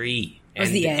Story 3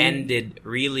 ended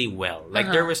really well.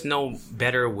 Like, there was no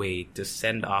better way to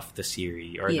send off the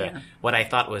series, or what I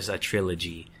thought was a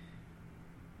trilogy.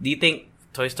 Do you think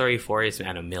Toy Story 4 is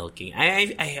milking.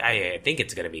 I think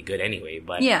it's gonna be good anyway,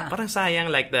 but parang sayang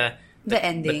like the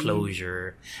ending, the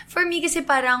closure. For me, kasi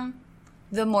parang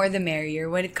the more the merrier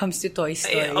when it comes to Toy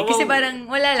Story. Kasi parang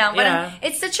wala lang. Parang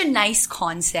it's such a nice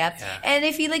concept, and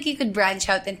I feel like you could branch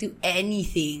out into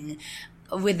anything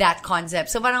with that concept.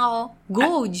 So parang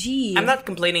ako, I'm not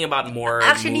complaining about more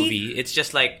movie. It's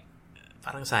just like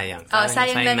parang sayang.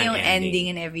 Sayang lang yung ending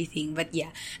and everything. But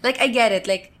yeah, like I get it.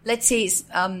 Like let's say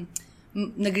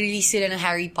nag-release sila ng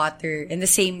Harry Potter in the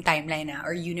same timeline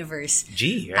or universe.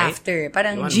 Right? After.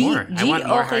 Parang G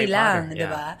okay lang,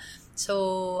 diba?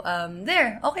 So,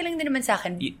 okay lang din naman sa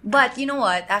akin. But, you know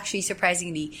what? Actually,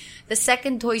 surprisingly, the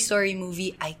second Toy Story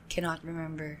movie, I cannot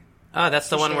remember. Oh, that's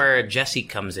the one where Jessie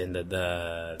comes in,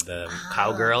 the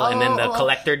cowgirl, and then the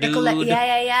collector dude.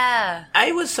 Yeah.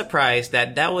 I was surprised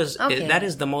that that is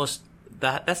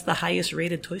that's the highest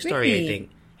rated Toy Story, really? I think.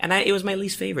 And it was my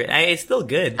least favorite. It's still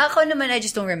good. Ako naman, I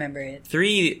just don't remember it.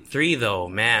 3 though,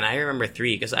 man, I remember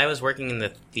 3 because I was working in the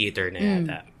theater at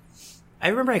that. I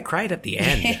remember I cried at the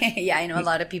end. Yeah, I know a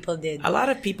lot of people did. A lot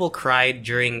of people cried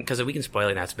because we can spoil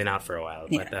it now. It's been out for a while,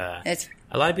 but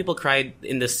a lot of people cried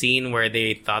in the scene where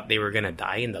they thought they were gonna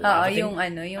die in the lava thing.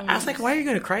 I was like, why are you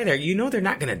gonna cry there? You know they're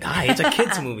not gonna die. It's a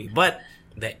kids movie. But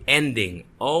the ending,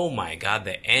 oh my god,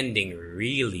 the ending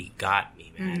really got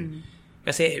me, man.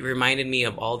 Because it reminded me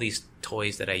of all these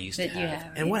toys that I used to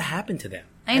have. And what happened to them?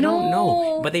 I don't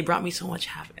know. But they brought me so much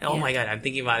happiness. Oh my god, I'm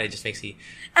thinking about it. It just makes me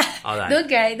all that. Don't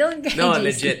cry. No,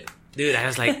 legit. Dude, I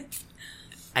was like...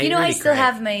 I still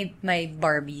have my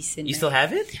Barbies. You still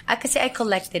have it? Kasi I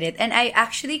collected it. And I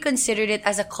actually considered it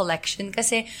as a collection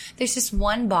kasi there's this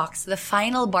one box, the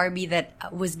final Barbie that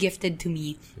was gifted to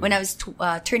me when I was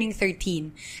turning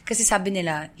 13. Kasi sabi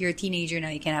nila, you're a teenager now,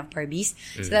 you can have Barbies.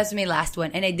 So that's my last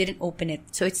one. And I didn't open it.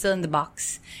 So it's still in the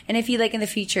box. And I feel like in the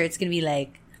future, it's going to be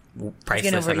like...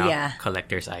 priceless enough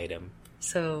collector's item.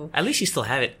 So at least you still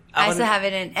have it. I still have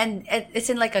it and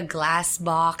it's in like a glass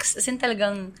box. As in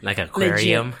talagang like an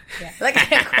aquarium. Yeah, like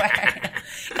an aquarium.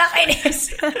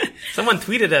 Kakainis. Someone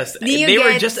tweeted us. They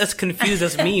were just as confused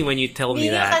as me when you told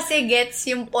me that. Kasi gets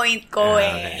yung point ko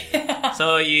Okay.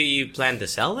 So you plan to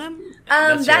sell them?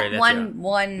 That one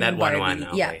Barbie.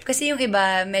 Okay. Yeah, kasi yung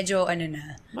iba medyo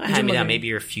na.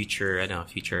 Maybe your future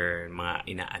mga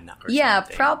inaanak or something. Yeah,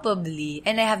 probably.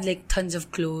 And I have like tons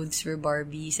of clothes for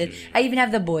Barbies. And I even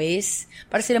have the boys.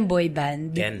 Para silang boy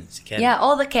band. Ken. Yeah,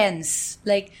 all the Kens.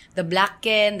 Like the black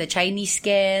Ken, the Chinese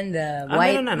Ken, the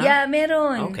white. Meron na? Yeah,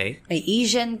 meron. Okay. May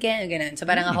Asian Ken, ganun. So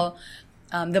parang ako,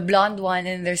 the blonde one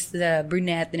and there's the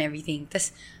brunette and everything.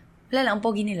 Tas, wala lang, ang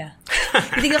pogi nila.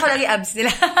 Hindi ko lagi abs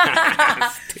nila.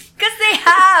 Because they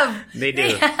have. They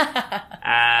do.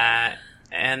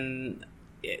 And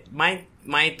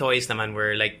my toys naman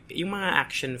were like yung mga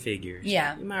action figures.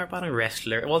 Yeah. Yung mga parang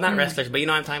wrestler. Well, not wrestlers, but you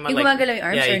know what I'm talking about. Yung gumagalaw yung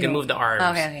arms. Yeah, you can move the arms.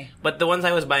 Okay. But the ones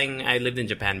I was buying, I lived in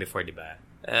Japan before, diba?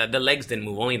 The legs didn't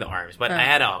move, only the arms. But I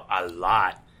had a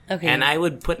lot. Okay. And I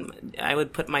would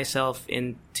put myself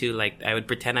into like I would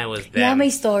pretend I was them. Yeah, my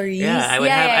stories. Yeah, I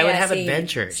would have same,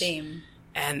 adventures. Same.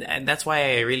 And that's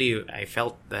why I really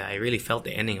felt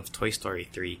the ending of Toy Story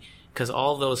 3. Because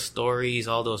all those stories,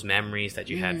 all those memories that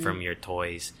you had from your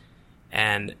toys,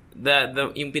 and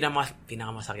yung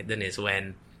pinakamasakit dun is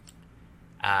when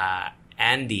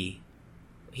Andy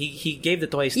he gave the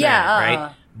toys to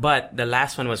right? But the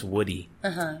last one was Woody,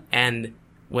 and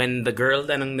when the girl,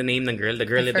 anong the name ng girl? The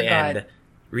girl at the end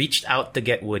reached out to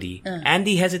get Woody.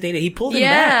 Andy hesitated. He pulled him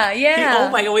back. Yeah. Oh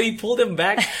my god! When he pulled him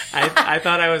back, I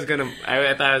thought I was gonna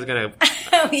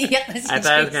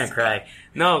cry.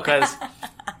 No, because.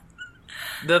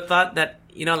 The thought that,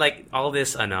 like all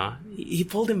this, he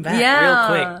pulled him back real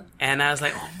quick. And I was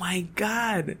like, oh my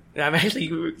God. I'm actually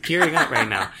tearing up right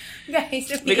now. Guys,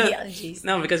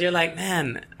 because you're like,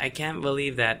 man, I can't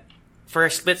believe that. For a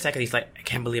split second, he's like, I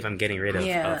can't believe I'm getting rid of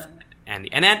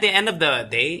Andy. And at the end of the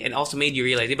day, it also made you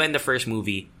realize, even in the first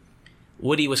movie,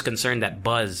 Woody was concerned that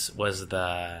Buzz was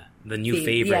the new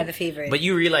favorite. Yeah, the favorite. But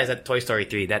you realize at Toy Story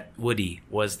 3 that Woody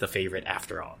was the favorite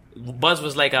after all. Buzz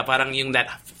was like parang yung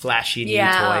that flashy new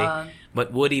toy.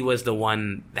 But Woody was the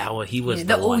one he was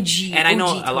the one. OG. And I know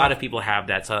OG a lot of people have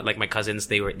that. So like my cousins,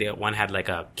 one had like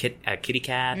a kitty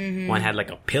cat, one had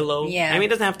like a pillow. Yeah. I mean,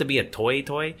 it doesn't have to be a toy,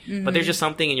 but there's just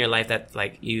something in your life that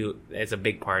like it's a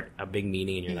big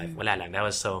meaning in your life. Wala lang. That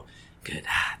was so good.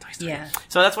 Toy Story. Yeah.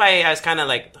 So that's why I was kind of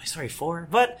like Toy Story 4,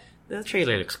 but the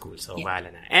trailer looks cool, so wala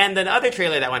na. And then the other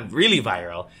trailer that went really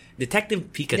viral,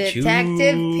 Detective Pikachu.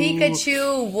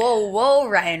 Whoa,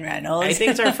 Ryan Reynolds. I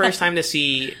think it's our first time to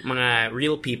see mga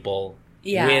real people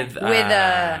with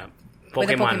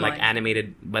Pokemon, like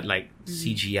animated, but like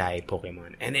CGI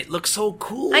Pokemon. And it looks so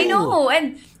cool. I know,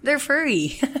 and they're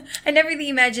furry. I never really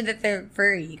imagined that they're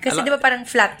furry. Kasi di ba parang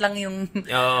flat lang yung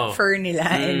fur nila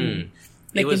and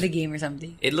like in the game or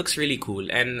something. It looks really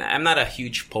cool. And I'm not a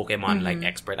huge Pokemon like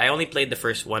expert. I only played the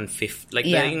first 1/5, like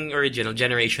the original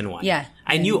Generation 1. Yeah.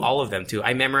 I knew all of them too.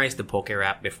 I memorized the Poke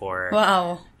Rap before.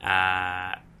 Wow.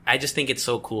 I just think it's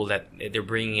so cool that they're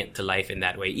bringing it to life in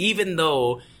that way. Even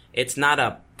though it's not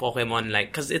a Pokemon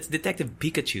like, because it's Detective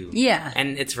Pikachu. Yeah.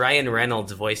 And it's Ryan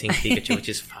Reynolds voicing Pikachu, which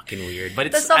is fucking weird. But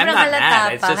it's, I'm not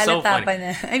mad. It's just so funny.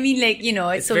 Na. I mean, like, you know,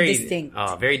 it's so very distinct.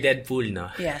 Oh, very Deadpool, no?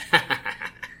 Yeah.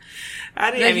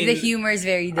 I mean, the humor is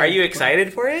very Deadpool. Are you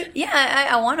excited for it? Yeah,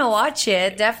 I want to watch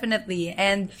it, definitely.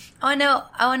 And I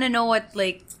wanna know what,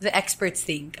 like, the experts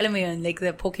think. Alam mo yun, like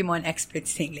the Pokemon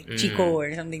experts think, like Chico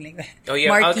or something like that. Oh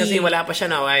yeah, kasi wala pa siya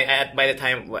now. By the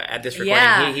time at this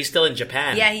recording, he's still in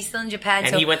Japan. Yeah, he's still in Japan.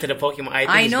 And he went to the Pokemon.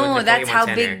 I know, that's how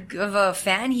Center. big of a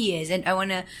fan he is, and I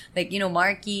wanna, like, you know,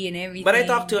 Marky and everything. But I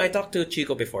talked to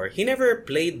Chico before. He never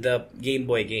played the Game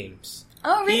Boy games.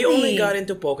 Oh really? He only got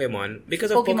into Pokemon because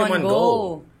of Pokemon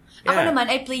Go. Yeah. Ako naman,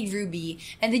 I played Ruby,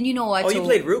 and then you know what? Oh, you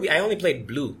played Ruby? I only played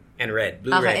Blue and Red.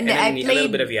 Red, and then I played, a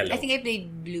little bit of Yellow. I think I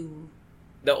played Blue.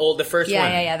 The first one.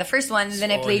 Yeah. The first one.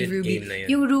 Then I played Ruby.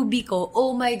 Yung Ruby ko,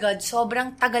 oh my God,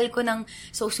 sobrang tagal ko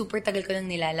super tagal ko nang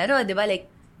nilalaro, di ba? Like,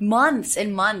 months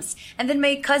and months. And then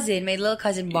my little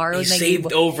cousin borrowed my Game Boy.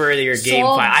 Saved over your game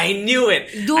file. I knew it.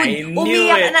 Dude, I knew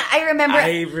umiyak it. na.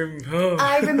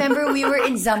 I remember we were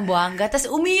in Zamboanga, tas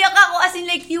umiyak ako as in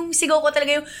like yung sigaw ko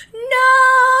talaga yung,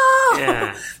 no!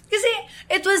 Yeah. Kasi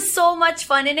it was so much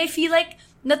fun and I feel like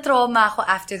na-trauma ako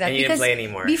after that. And you because didn't play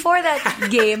anymore. Before that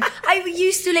game, I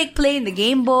used to like play in the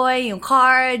Game Boy, yung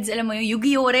cards, alam mo, yung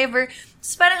Yu-Gi-Oh, whatever.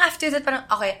 So parang after that, parang,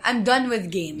 okay, I'm done with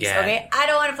games, okay? I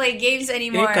don't want to play games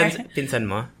anymore. Yung pinsan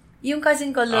mo? Yung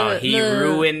cousin ko, She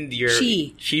ruined your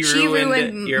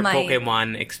my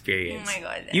Pokemon experience. Oh my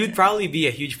God. You'd probably be a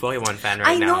huge Pokemon fan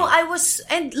right now. I know, I was,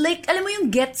 and like, alam mo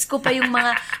yung gets ko pa yung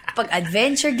mga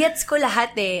pag-adventure, gets ko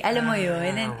lahat eh. Alam mo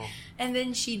yun. And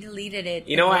then she deleted it.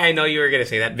 You know why I know you were gonna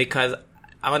say that? Because,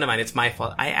 ako naman, it's my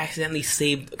fault. I accidentally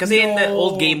saved, because in the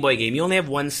old Game Boy game, you only have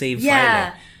one save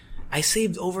file. I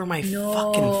saved over my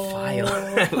fucking file.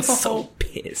 I was so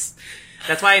pissed.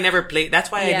 That's why I never played. That's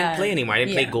why I didn't play anymore. I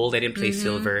didn't play Gold. I didn't play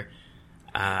Silver.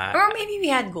 Or maybe we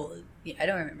had Gold. Yeah, I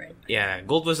don't remember it. Yeah,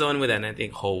 Gold was the one with, I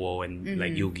think, Ho-Oh and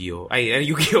like Yu-Gi-Oh.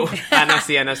 Yu-Gi-Oh.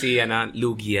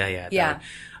 Lugia. Yeah.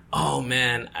 Oh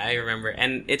man, I remember.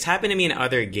 And it's happened to me in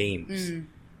other games.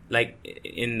 Like,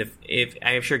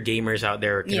 I'm sure gamers out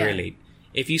there can relate.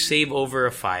 If you save over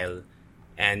a file,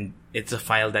 and it's a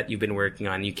file that you've been working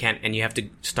on, and you have to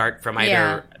start from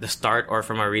either the start or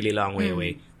from a really long way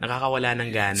away. Nakakawala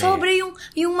ng gana. Sobre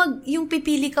yung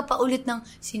pipili ka pa ulit ng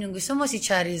sinong gusto mo, si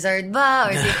Charizard ba?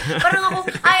 Or parang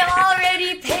ako, I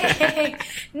already paid.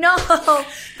 No.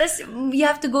 Tapos, you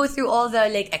have to go through all the,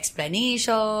 like,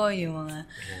 explanation, yung mga,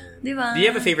 di ba? Do you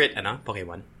have a favorite,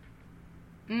 Pokemon?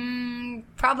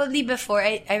 Probably before,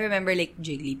 I remember, like,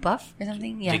 Jigglypuff or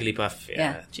something. Yeah. Jigglypuff,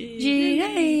 yeah.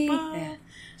 Jigglypuff. Yeah.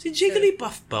 Si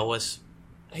Jigglypuff ba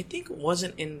I think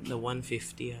wasn't in the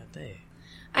 150 yata eh.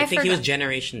 I think he was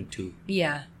Generation 2.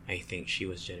 Yeah. I think she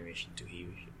was Generation 2.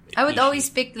 I would always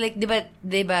pick, like, diba,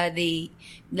 they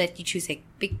let you choose, like,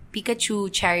 Pikachu,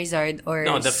 Charizard, or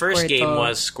No, the first Squirtle. game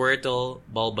was Squirtle,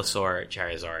 Bulbasaur,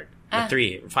 Charizard. The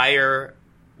three. Fire,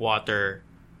 Water,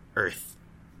 Earth.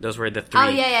 Those were the three. Oh,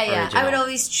 yeah. Original. I would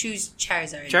always choose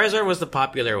Charizard. Charizard was the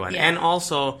popular one. Yeah. And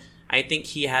also, I think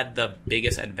he had the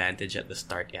biggest advantage at the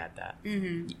start yata.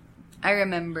 I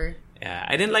remember. Yeah,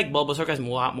 I didn't like Bulbasaur kasi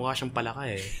mukha siyang palaka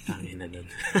eh. Tangina nun.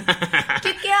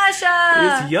 Cute kaya siya!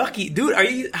 It's yucky. Dude,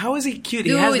 how is he cute?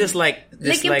 Dude, he has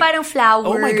this yung parang flower.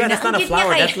 Oh my God, that's not a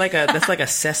flower. That's like a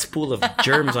cesspool of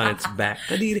germs on its back.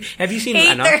 Have you seen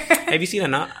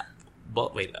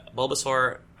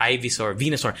Bulbasaur, Ivysaur,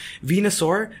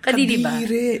 Venusaur? Kadiri ba?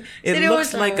 It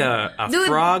looks like a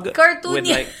frog with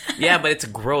like but it's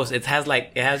gross. It has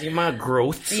yung mga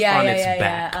growths on its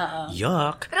back.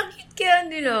 Yuck. Pero cute kaya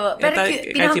nila. Pero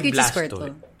pinaka-cute si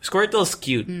Squirtle. Squirtle's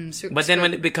cute. But then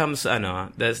when it becomes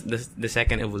the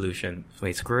second evolution,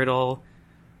 wait, Squirtle,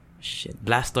 shit,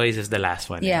 Blastoise is the last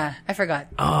one. Yeah, I forgot.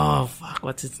 Oh fuck,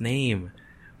 what's its name?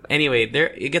 Anyway,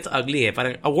 it gets ugly eh.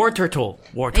 Parang a war turtle.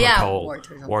 War turtle.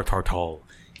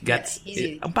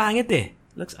 Ang pangit eh.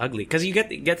 Looks ugly. Because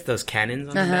it gets those cannons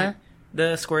on the back.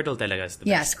 The Squirtle talaga is the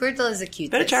best. Yeah, Squirtle is the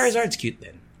cutest. But Charizard's cute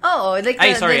then. Oh, like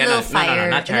the little fire.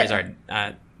 No, not Charizard.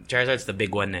 Charizard's the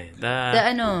big one eh.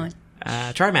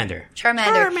 Charmander.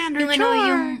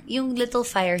 Yung little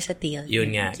fire sa tail.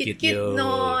 Yun nga. Cute.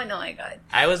 No, my God.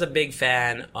 I was a big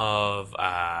fan of,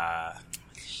 ano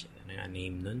yung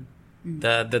name nun?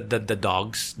 The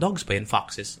dogs. Dogs pa yun,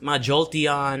 foxes. Mga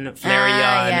Jolteon,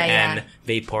 Flareon, and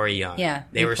Vaporeon. Yeah.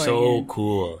 They were so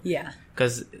cool. Yeah.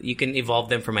 Because you can evolve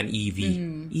them from an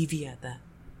Eevee. Eevee yata.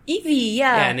 Eevee,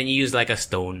 yeah. Yeah, and then you use like a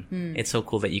stone. It's so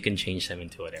cool that you can change them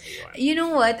into whatever you want. You know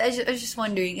what? I was just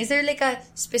wondering, is there like a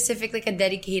specific, like a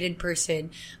dedicated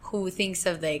person who thinks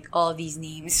of like all these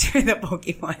names for the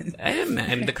Pokemon?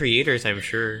 I'm the creators, I'm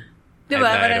sure. Diba?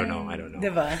 I don't know.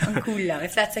 Diba? Ang cool lang.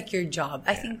 If that's like your job.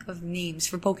 I think of names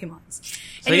for Pokemons.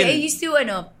 So Anyway, I used to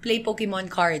play Pokemon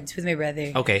cards with my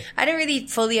brother. Okay. I didn't really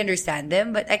fully understand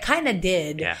them, but I kind of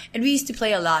did. Yeah. And we used to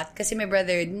play a lot because my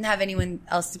brother didn't have anyone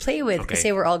else to play with because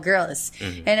they were all girls.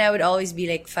 Mm-hmm. And I would always be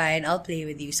like, fine, I'll play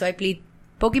with you. So I played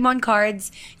Pokemon cards,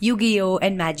 Yu-Gi-Oh,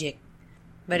 and Magic.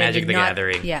 But Magic the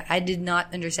Gathering. Yeah, I did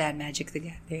not understand Magic the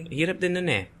Gathering. Hirap din nun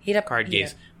eh. Card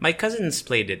games. My cousins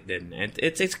played it then.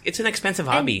 It's an expensive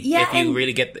hobby.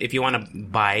 If you want to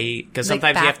buy, because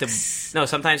sometimes like you have to. No,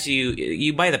 sometimes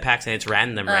you buy the packs and it's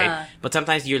random, right? But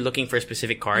sometimes you're looking for a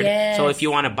specific card. Yes. So if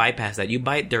you want to bypass that, you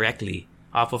buy it directly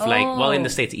off of in the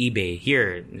States, eBay.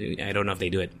 Here, I don't know if they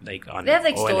do it like on they have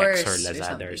like OLX stores or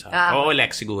Lazada or something. Ah.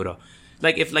 OLX siguro.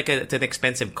 Like if it's an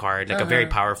expensive card, like a very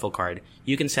powerful card,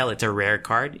 you can sell it. It's a rare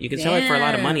card. You can sell it for a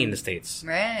lot of money in the States.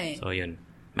 Right. So yun.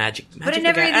 Magic. But it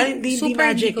never really super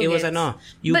Magic. It was gets.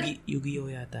 Yu-Gi-Oh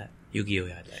yata.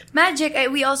 Magic,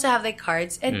 we also have like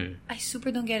cards, and I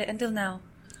super don't get it until now.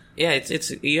 Yeah,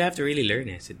 it's you have to really learn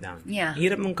it. Sit down. Yeah.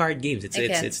 Hirap mong card games.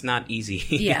 It's not easy.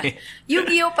 Yeah.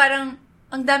 Yu-Gi-Oh parang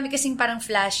ang dami kasing parang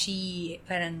flashy,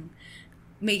 parang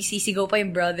may sisigaw pa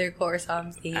yung brother ko or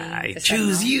something. I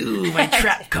choose you, my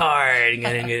trap card.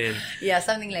 Ganun. Yeah,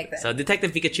 something like that. So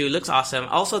Detective Pikachu looks awesome.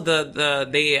 Also,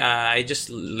 I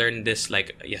just learned this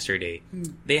like yesterday.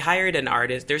 They hired an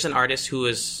artist. There's an artist who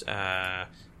is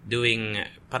doing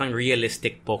parang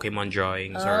realistic Pokemon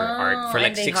drawings or art for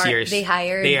like 6 years. They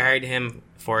hired him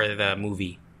for the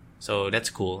movie. So that's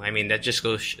cool. I mean, that just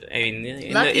goes. I mean,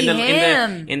 in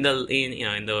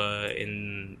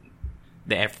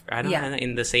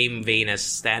the same vein as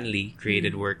Stanley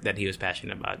created work that he was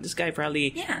passionate about. This guy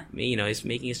probably, is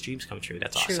making his dreams come true.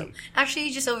 That's awesome. Actually,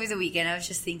 just over the weekend, I was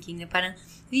just thinking that parang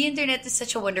the internet is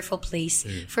such a wonderful place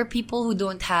for people who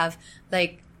don't have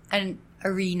like an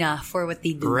arena for what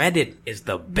they do. Reddit is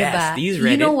the best. Diba? These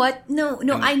Reddit. You know what? No,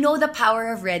 I know the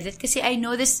power of Reddit kasi I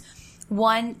know this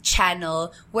one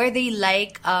channel where they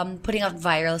like putting out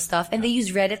viral stuff and they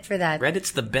use Reddit for that.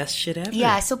 Reddit's the best shit ever.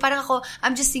 Yeah, so parang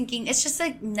I'm just thinking it's just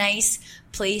a nice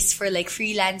place for like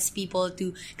freelance people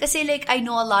to, kasi like I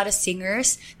know a lot of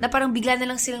singers na parang bigla na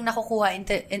lang silang nakukuha in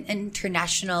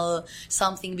international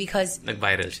something because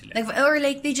nag-viral sila. Or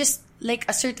like they just like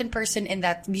a certain person in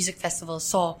that music festival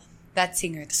saw that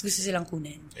singer, tapos gusto silang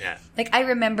kunin. Yeah. Like, I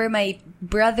remember my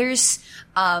brother's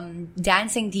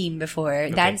dancing team before,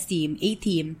 dance team,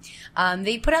 A-team,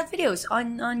 they put out videos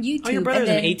on YouTube. Oh, your brother's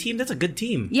an A-team? That's a good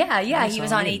team. Yeah, he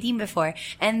was on A-team before.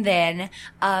 And then,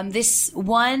 this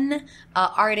one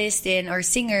artist or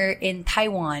singer in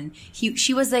Taiwan,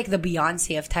 she was like the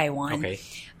Beyonce of Taiwan. Okay.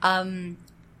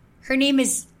 Her name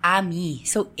is Ami.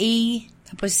 So, A,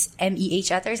 tapos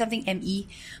M-E-H ata or something, M-E.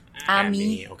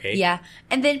 Ami. Okay. Yeah.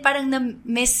 And then parang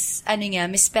misspell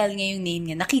niya yung name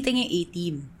niya. Nakita niya yung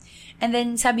A-team. And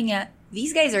then sabi niya,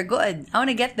 these guys are good. I want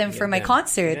to get them for my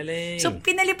concert. Galing. So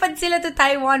pinalipad sila to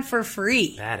Taiwan for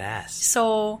free. Badass.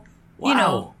 So,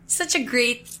 such a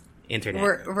great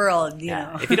internet world, you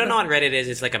know. If you don't know what Reddit is,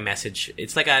 it's like a message.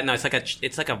 It's like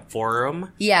a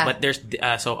forum. Yeah. But there's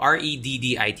so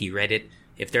Reddit, Reddit.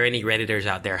 If there are any Redditors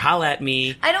out there, holla at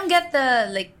me. I don't get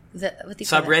what do you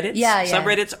call subreddits? It? Yeah.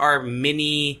 Subreddits are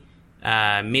mini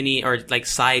or like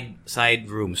side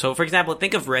rooms. So for example,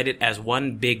 think of Reddit as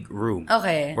one big room.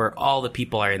 Okay. Where all the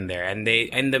people are in there and they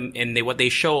what they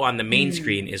show on the main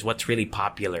screen is what's really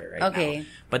popular right now.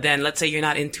 But then let's say you're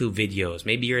not into videos.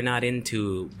 Maybe you're not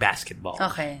into basketball.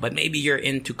 Okay. But maybe you're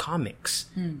into comics.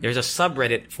 There's a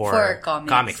subreddit for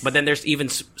comics. But then there's even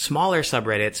smaller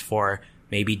subreddits for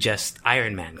maybe just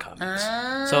Iron Man comics.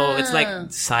 So it's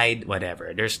like side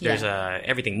whatever. There's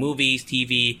everything, movies,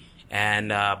 TV,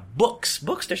 and books.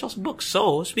 There's also books.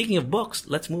 So speaking of books,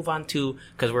 let's move on to,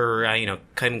 because we're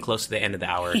coming close to the end of the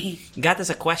hour. Got us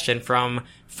a question from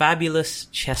Fabulous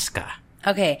Cheska.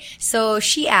 Okay, so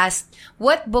she asked,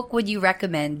 what book would you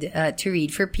recommend to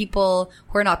read for people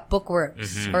who are not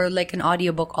bookworms or like an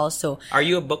audiobook also? Are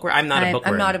you a bookworm? I'm not a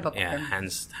bookworm. I'm not a bookworm. Yeah,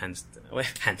 hands,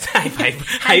 high five.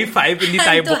 High five, hindi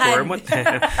tayo bookworm. What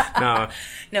the-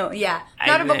 No. Yeah.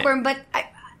 Not a bookworm, but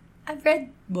I've read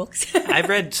books. I've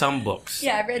read some books.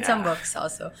 Yeah, I've read some books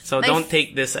also. So don't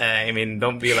take this,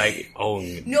 don't be like, oh.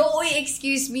 No,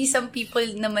 excuse me. Some people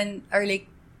naman are like,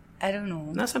 I don't know.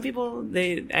 No, some people,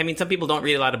 some people don't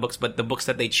read a lot of books, but the books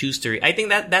that they choose to read, I think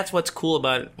that's what's cool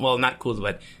about, well, not cool,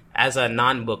 but as a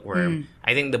non-bookworm,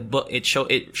 I think the book, it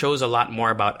shows a lot more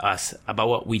about us, about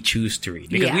what we choose to read.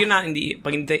 Because we're not,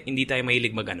 pag hindi tayo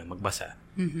mahilig magbasa.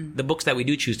 The books that we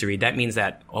do choose to read, that means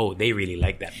that, they really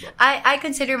like that book. I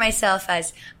consider myself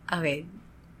as, okay,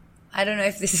 I don't know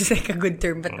if this is like a good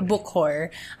term, but a book whore.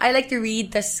 I like to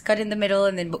read, tas cut in the middle,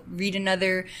 and then read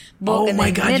another book, and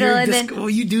then middle, and then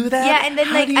you do that? Yeah, and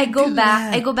then I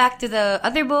go back to the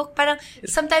other book. Parang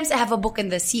sometimes I have a book in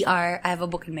the CR, I have a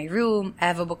book in my room, I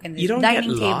have a book in the dining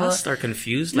table. You don't get lost or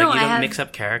confused? Like, you don't mix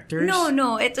up characters?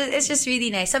 No, it's just really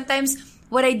nice. Sometimes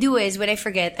what I do is, when I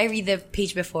forget, I read the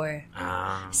page before.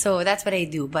 So that's what I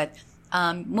do, but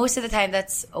most of the time,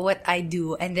 that's what I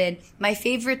do. And then my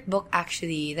favorite book,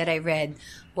 actually, that I read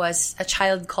was A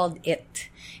Child Called It.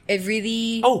 It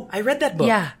really... Oh, I read that book.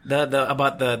 Yeah.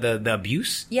 About the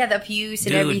abuse? Yeah, the abuse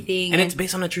and everything. And it's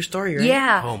based on a true story, right?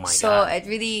 Yeah. Oh my God. So it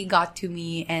really got to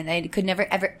me, and I could never,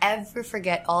 ever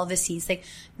forget all the scenes. Like,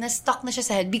 na-stuck na siya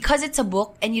sa head. Because it's a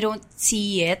book and you don't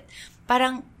see it,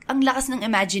 parang ang lakas ng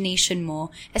imagination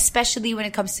mo, especially when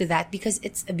it comes to that, because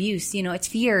it's abuse, it's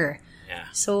fear. Yeah.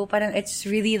 So, parang it's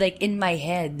really like in my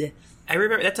head. I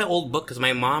remember that's an old book because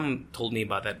my mom told me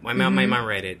about that. My mom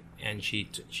read it, and she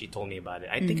told me about it.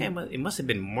 I think it must have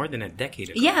been more than a decade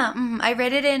ago. Yeah, I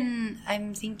read it in,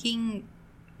 I'm thinking,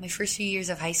 my first few years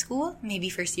of high school, maybe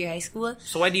first year high school.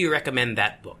 So why do you recommend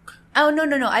that book? Oh, no,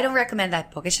 I don't recommend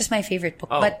that book. It's just my favorite book.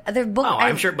 Oh. But other book... Oh,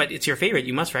 I'm sure, but it's your favorite.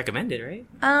 You must recommend it, right?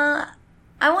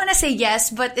 I want to say yes,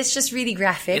 but it's just really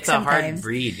graphic. It's sometimes. a hard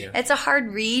read. It's a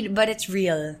hard read, but it's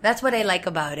real. That's what I like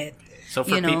about it. So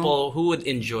for people who would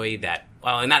enjoy that,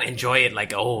 well, not enjoy it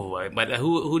like, but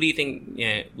who do you think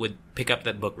would pick up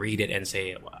that book, read it, and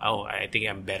say, I think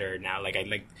I'm better now. Like,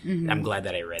 I'm glad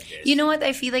that I read this. You know what?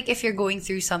 I feel like if you're going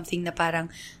through something na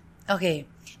parang, okay,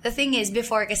 the thing is,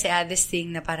 before kasi I had this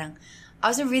thing na parang, I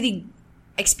wasn't really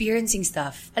experiencing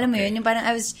stuff. Alam mo yun, yung parang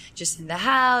I was just in the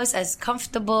house, I was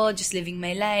comfortable, just living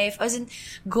my life. I wasn't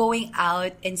going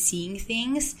out and seeing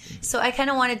things. So I kind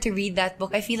of wanted to read that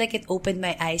book. I feel like it opened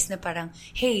my eyes na parang,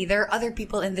 hey, there are other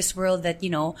people in this world that,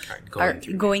 are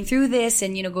going through this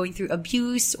and, going through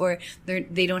abuse, or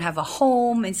they don't have a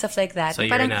home and stuff like that. So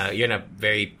you're in a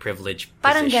very privileged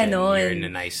position. Parang ganon. You're in a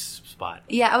nice spot.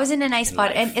 Yeah, I was in a nice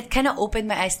spot, and it kind of opened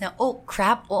my eyes na, oh,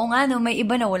 crap, oo nga no, may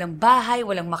iba na walang bahay,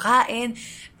 walang makain,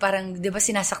 parang, di ba,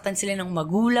 sinasaktan sila ng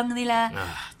magulang nila.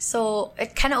 So,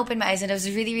 it kind of opened my eyes, and I was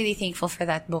really, really thankful for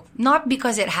that book. Not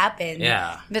because it happened,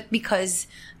 but because,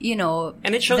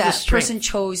 and it shows that the strength. person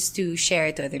chose to share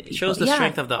it to other people. It shows the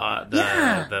strength of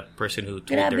the person who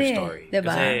told their story.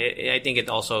 Diba? I think it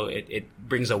also, it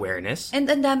brings awareness. And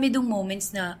ang dami dong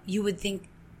moments na you would think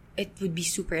it would be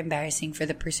super embarrassing for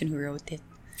the person who wrote it.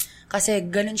 Kasi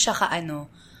ganun siya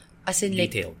as in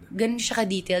like, detailed. Ganun siya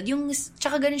ka-detailed.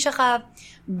 Tsaka ganun siya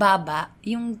ka-baba.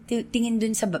 Yung tingin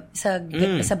dun sa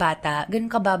bata, ganun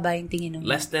ka-baba yung tingin ng...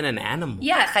 Less than an animal.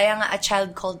 Yeah, kaya nga A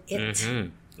Child Called It.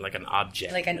 Mm-hmm. Like an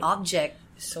object. Like an object.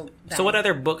 So what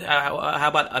other book, how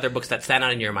about other books that stand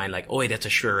out in your mind? Like, that's a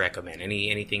sure recommend.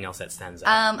 Anything else that stands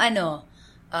out?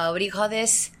 What do you call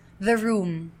this? The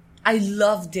Room. I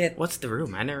loved it. What's The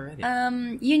Room? I never read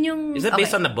it. Yun yung... Is it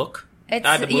based on the book? It's,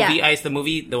 the movie? Yeah. It's the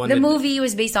movie? The movie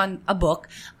was based on a book.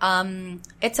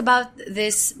 It's about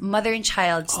this mother and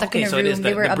child stuck in a room. So it is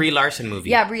the Brie Larson movie.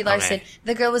 Yeah, Brie Larson. Okay.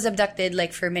 The girl was abducted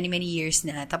like for many, many years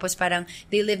na. Tapos parang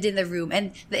they lived in the room.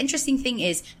 And the interesting thing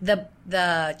is,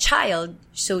 the child,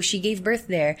 so she gave birth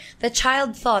there, the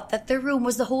child thought that the room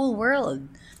was the whole world.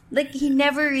 Like, he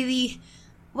never really,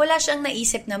 wala siyang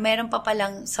naisip na meron pa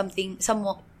palang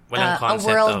a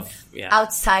world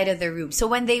outside of the room. So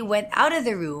when they went out of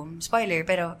the room, spoiler,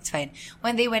 pero it's fine.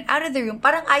 When they went out of the room,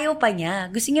 parang ayaw pa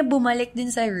niya. Gusto niya bumalik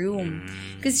din sa room.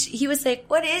 Because he was like,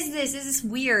 what is this? This is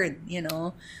weird,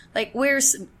 Like,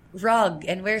 where's rug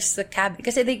and where's the cabinet?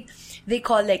 Kasi they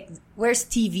call like, where's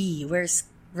TV? Where's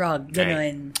rug?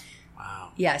 Ganon.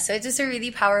 Wow. Yeah, so it's just a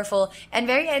really powerful and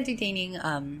very entertaining.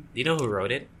 Do you know who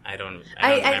wrote it? I don't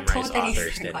I memorize totally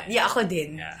authors. Yeah, ako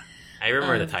din. Yeah. I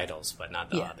remember the titles, but not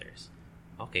the others.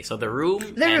 Okay, so The Room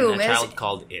and A Child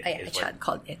Called It. A Child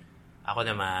Called It. Ako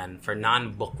naman, for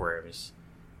non-bookworms,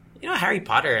 Harry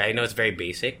Potter, I know it's very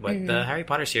basic, but the Harry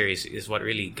Potter series is what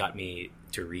really got me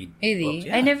to read Really? books.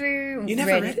 Yeah. I never You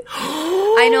never read it?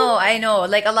 I know.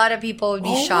 Like, a lot of people would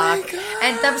be shocked. My God.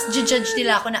 And tapos judge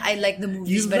nila ako na I like the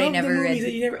movies, but I never read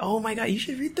it. Oh my God, you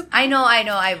should read the I know,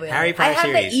 I will. Harry Potter I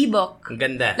have series. the ebook. Ang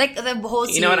ganda. Like, the whole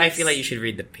series. You know what? I feel like you should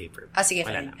read the paper. Sige,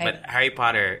 Wala fine. na. But Harry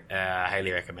Potter,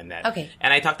 highly recommend that. Okay.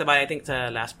 And I talked about, I think,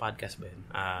 the last podcast, when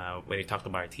we talked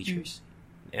about our teachers.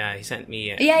 He sent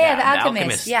me The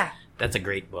Alchemist. Yeah. That's a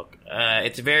great book.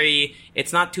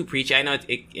 It's not too preachy. I know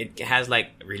it has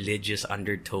like religious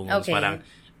undertones, Okay.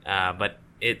 but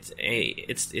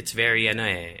it's very,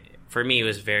 for me, it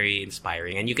was very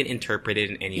inspiring, and you can interpret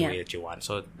it in any way that you want.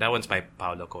 So that one's by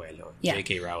Paulo Coelho. Yeah.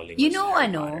 J.K. Rowling. You was know,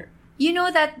 Harry Potter. You know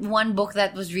that one book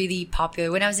that was really popular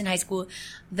when I was in high school,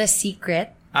 The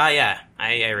Secret? Yeah.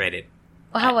 I read it.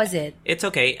 Well, how was it? It's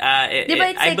okay. It's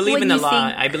I like believe when in the you law.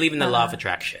 think- I believe in the law of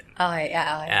attraction. Okay,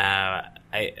 yeah,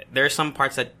 okay. There are some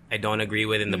parts that I don't agree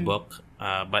with in the book,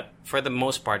 but for the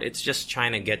most part, it's just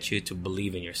trying to get you to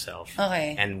believe in yourself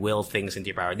Okay. and will things into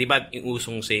your power. Diba, yung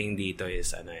usong saying dito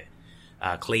is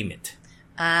claim it.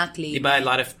 Claim. Diba, a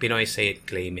lot of Pinoy say it,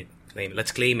 claim it.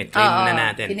 Let's claim it. Claim na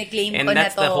natin. Kiniklaim And ko na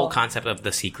that's the to. whole concept of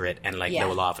The Secret and like Yeah.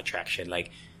 the law of attraction.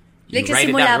 Like, Like, you write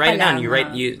it simula down. pa Write it down. lang, You write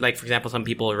huh? like for example, some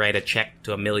people write a check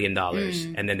to $1 million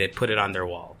and then they put it on their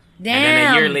wall. Damn. And then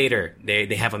a year later, they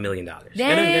have $1 million.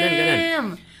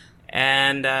 Damn! Ganun.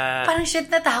 And Parang shit,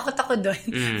 natakot ako doon.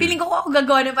 Feeling ko ako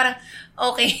gagawa na parang,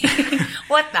 okay,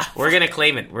 what the we're gonna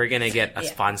claim it. We're gonna get a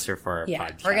sponsor for our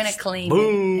podcast. We're gonna claim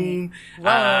Boom. it.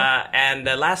 Wow. And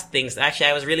the last things, actually,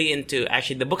 I was really into,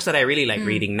 the books that I really like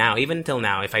reading now, even until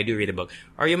now, if I do read a book,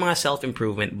 are yung mga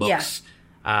self-improvement books.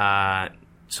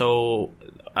 So,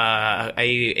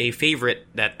 a favorite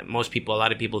that a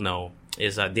lot of people know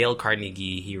is Dale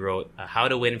Carnegie. He wrote How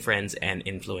to Win Friends and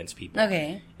Influence People.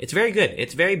 Okay. It's very good.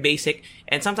 It's very basic.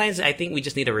 And sometimes I think we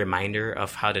just need a reminder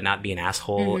of how to not be an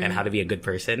asshole and how to be a good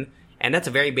person. And that's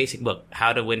a very basic book,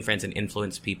 How to Win Friends and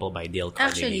Influence People by Dale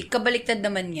Carnegie. Actually, kabaliktad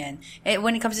naman yan.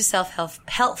 When it comes to self-help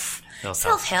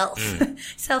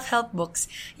books.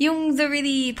 Yung the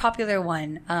really popular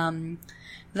one,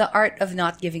 The Art of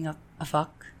Not Giving a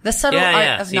Fuck. The Subtle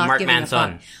Art of Not Mark Giving Manson.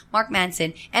 a Fuck. Mark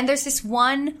Manson. And there's this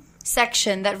one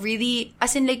section that really,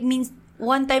 as in like means,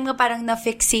 one time nga parang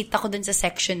na-fixate ako dun sa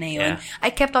section na yun. Yeah.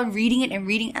 I kept on reading it and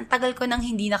reading. Ang tagal ko nang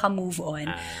hindi naka-move on.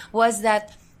 Was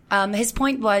that, his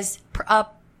point was,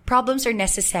 problems are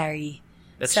necessary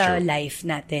That's sa true. life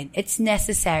natin. It's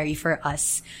necessary for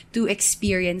us to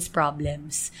experience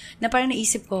problems. Na parang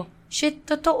naisip ko, shit,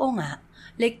 totoo nga.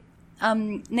 Like,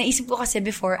 naisip ko kasi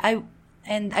before, I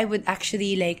would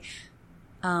actually like,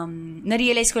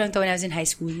 na-realize ko lang to when I was in high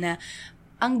school na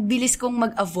ang bilis kong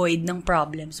mag-avoid ng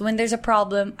problems. When there's a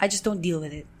problem, I just don't deal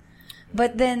with it.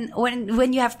 But then,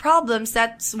 when you have problems,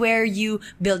 that's where you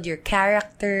build your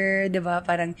character, diba?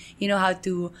 Parang, you know how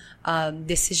to,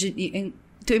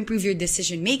 to improve your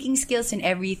decision-making skills and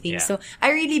everything. Yeah. So,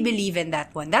 I really believe in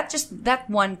that one. That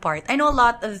one part. I know a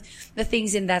lot of the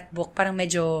things in that book, parang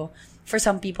medyo, for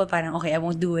some people, parang, okay, I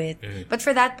won't do it. But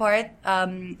for that part,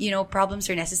 problems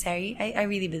are necessary. I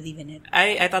really believe in it.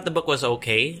 I thought the book was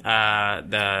okay.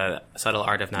 The Subtle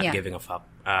Art of Not Giving a Fuck.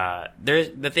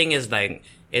 The thing is, like,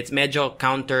 it's medyo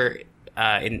counter.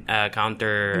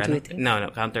 Intuitive?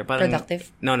 Counter. Parang,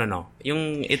 Productive? No.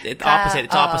 It's opposite.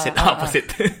 It's opposite.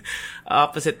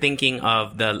 Opposite thinking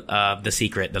of the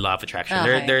Secret, the Law of Attraction.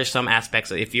 Okay. There's some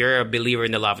aspects. If you're a believer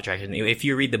in the Law of Attraction, if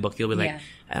you read the book, you'll be like,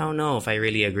 I don't know if I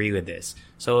really agree with this.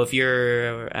 So if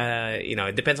you're,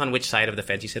 it depends on which side of the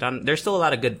fence you sit on. There's still a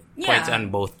lot of good points on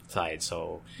both sides.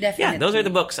 So Definitely. yeah, those are the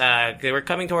books. We're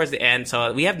coming towards the end.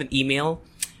 So we have an email.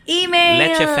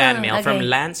 Leche fan mail from Okay.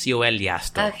 Lance Yoel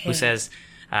Yasto, Okay. who says,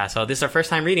 so this is our first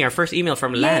time reading our first email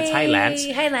from Lance. Yay! Hi, Lance.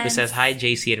 Hi, Lance. Who says, hi,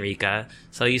 JC and Rika.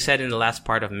 So you said in the last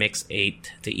part of Mix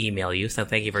 8 to email you. So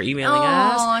thank you for emailing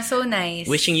us. Oh, so nice.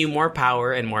 Wishing you more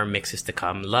power and more mixes to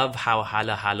come. Love how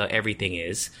hala everything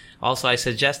is. Also, I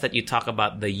suggest that you talk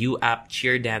about the UAP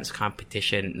cheer dance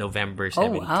competition November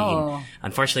 17. wow.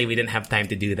 Unfortunately, we didn't have time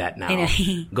to do that now. I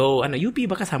know. Go, UP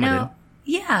ba kasama din?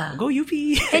 Yeah. Go UP.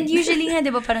 And usually nga, di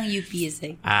ba parang UP is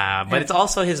like... But it's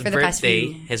also his For the past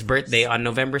birthday. few. His birthday on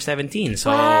November 17.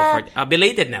 So, What?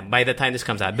 belated na by the time this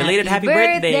comes out. Belated happy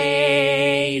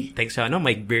birthday! Thanks to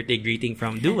my birthday greeting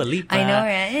from Dua Lipa. I know,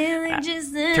 right?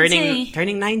 Just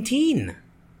Turning 19.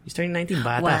 He's turning 19.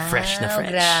 Bata. Wow, Fresh na fresh.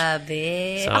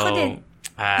 grabe. So, Ako din.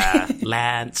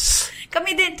 Lance.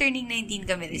 Kami din, turning 19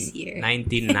 kami this year.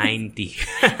 1990.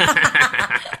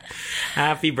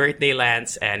 Happy birthday,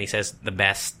 Lance. And he says the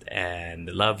best and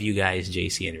love you guys,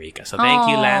 JC and Rika. So thank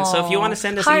you, Lance. So if you want to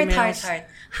send us emails.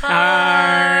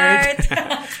 Heart.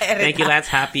 Thank you, Lance.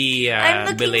 Happy I'm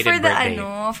looking belated for the birthday.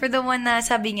 for the one na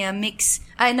sabi niya mix.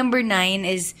 Number 9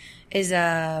 is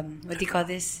what do you call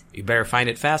this? You better find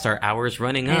it fast. Our hour's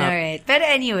running up. All right. But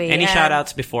anyway. Any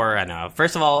shout-outs before?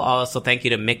 First of all, also thank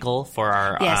you to Mickle for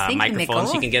our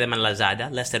microphones. You can get them on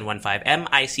Lazada. Less than 1.5.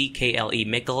 M-I-C-K-L-E.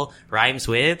 Mickle rhymes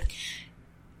with...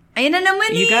 Ayun na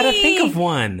naman You gotta think of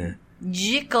one.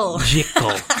 Jickle.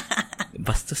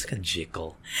 Bastos ka,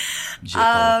 Jickle.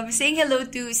 Saying hello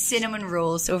to Cinnamon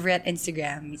Rolls over at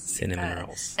Instagram. Cinnamon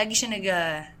Rolls. Lagi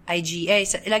siya lagi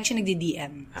siya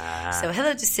nagdi-DM. So,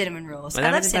 hello to Cinnamon Rolls.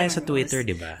 I love Cinnamon Rolls. Sa Twitter,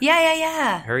 di ba?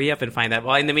 Yeah. Hurry up and find that.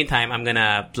 Well, in the meantime, I'm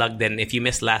gonna plug then, if you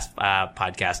missed last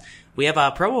podcast, we have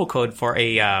a promo code for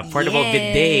a portable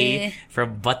bidet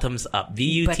from Bottoms Up.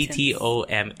 BUTTOMSUP.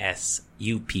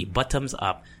 Bottoms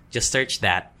Up. Just search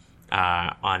that.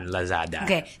 On Lazada.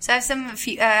 Okay, so I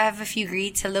have a few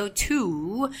greets. Hello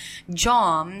to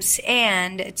Joms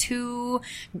and to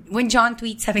when John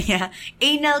tweets sabi niya,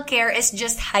 anal care is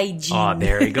just hygiene. Oh,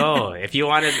 there you go. If you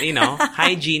want to,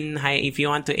 hygiene, if you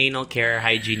want to anal care,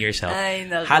 hygiene yourself.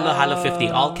 Halo 50,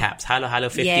 all caps. Halo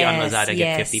 50 on Lazada.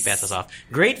 Get 50 pesos off.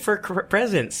 Great for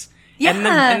presents. Yeah,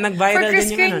 and nag-viral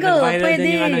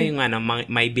din yung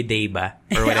may bidet ba?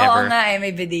 Or whatever. Oo nga, may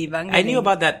bidet ba? I knew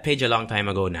about that page a long time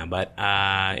ago na, but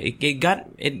it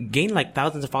gained like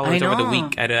thousands of followers over the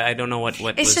week. I don't know what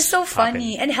it's just so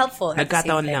funny and helpful.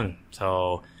 Nagkataon lang.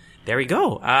 So, there we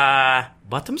go.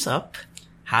 Bottoms up.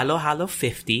 Halo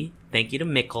 50. Thank you to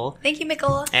Mickle. Thank you,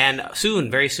 Mickle. And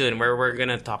soon, very soon, we're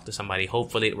gonna talk to somebody.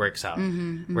 Hopefully it works out.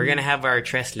 We're gonna have our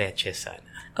tres leches.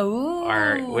 Oh.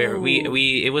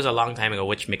 It was a long time ago.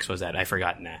 Which mix was that? I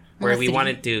forgot na. Where we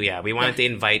wanted to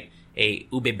invite a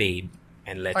ube babe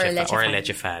and leche or a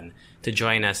leche fan to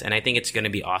join us, and I think it's gonna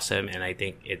be awesome. And I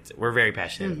think we're very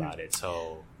passionate about it.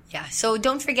 So. Yeah, so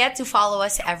don't forget to follow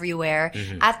us everywhere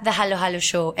at the Halo Halo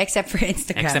Show, except for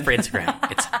Instagram.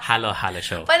 It's Halo Halo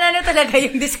Show. Panalo talaga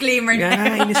yung disclaimer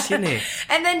na. Inis yun eh.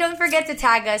 And then don't forget to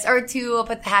tag us or to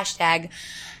put the hashtag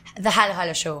the Halo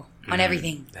Halo Show on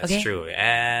everything. That's true.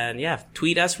 And yeah,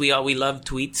 tweet us. We love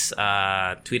tweets.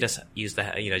 Tweet us.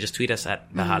 Just tweet us at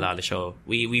the Halo Halo Show.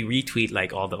 We retweet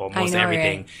like almost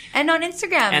everything. Right? And on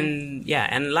Instagram.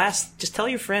 And last, just tell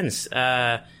your friends.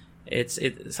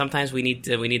 Sometimes we need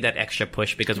that extra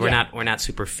push because we're not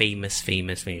super famous.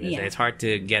 Yeah. It's hard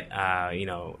to get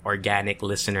organic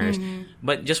listeners.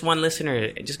 But just one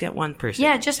listener, just get one person.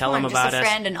 Yeah, just tell one. them about just a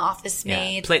friend, an office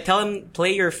mate. Tell them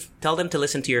to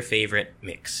listen to your favorite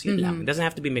mix. Yun lang. It doesn't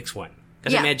have to be mix 1.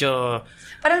 Kasi medyo...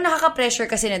 Parang nakaka-pressure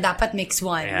kasi na dapat mix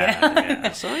 1.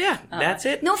 Yeah. So that's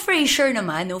it. No frasier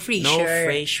naman. No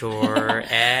frasier.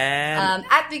 And...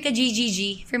 at Rika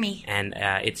GGG for me. And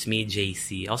it's me,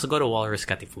 JC. Also go to Walrus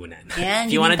Katipunan. Yan,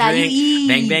 if you want to drink,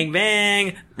 bang, bang,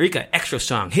 bang. Rika, extra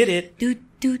song. Hit it.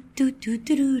 Pika,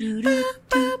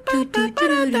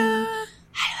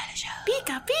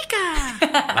 pika.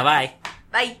 Bye-bye.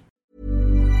 Bye.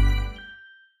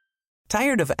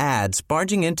 Tired of ads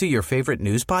barging into your favorite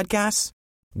news podcasts?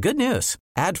 Good news.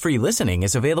 Ad-free listening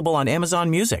is available on Amazon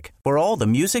Music for all the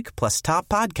music plus top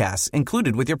podcasts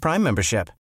included with your Prime membership.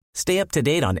 Stay up to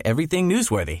date on everything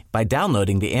newsworthy by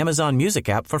downloading the Amazon Music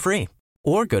app for free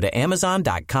or go to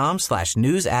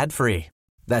amazon.com/news ad free.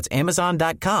 That's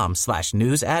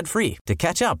amazon.com/news ad free to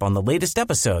catch up on the latest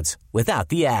episodes without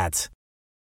the ads.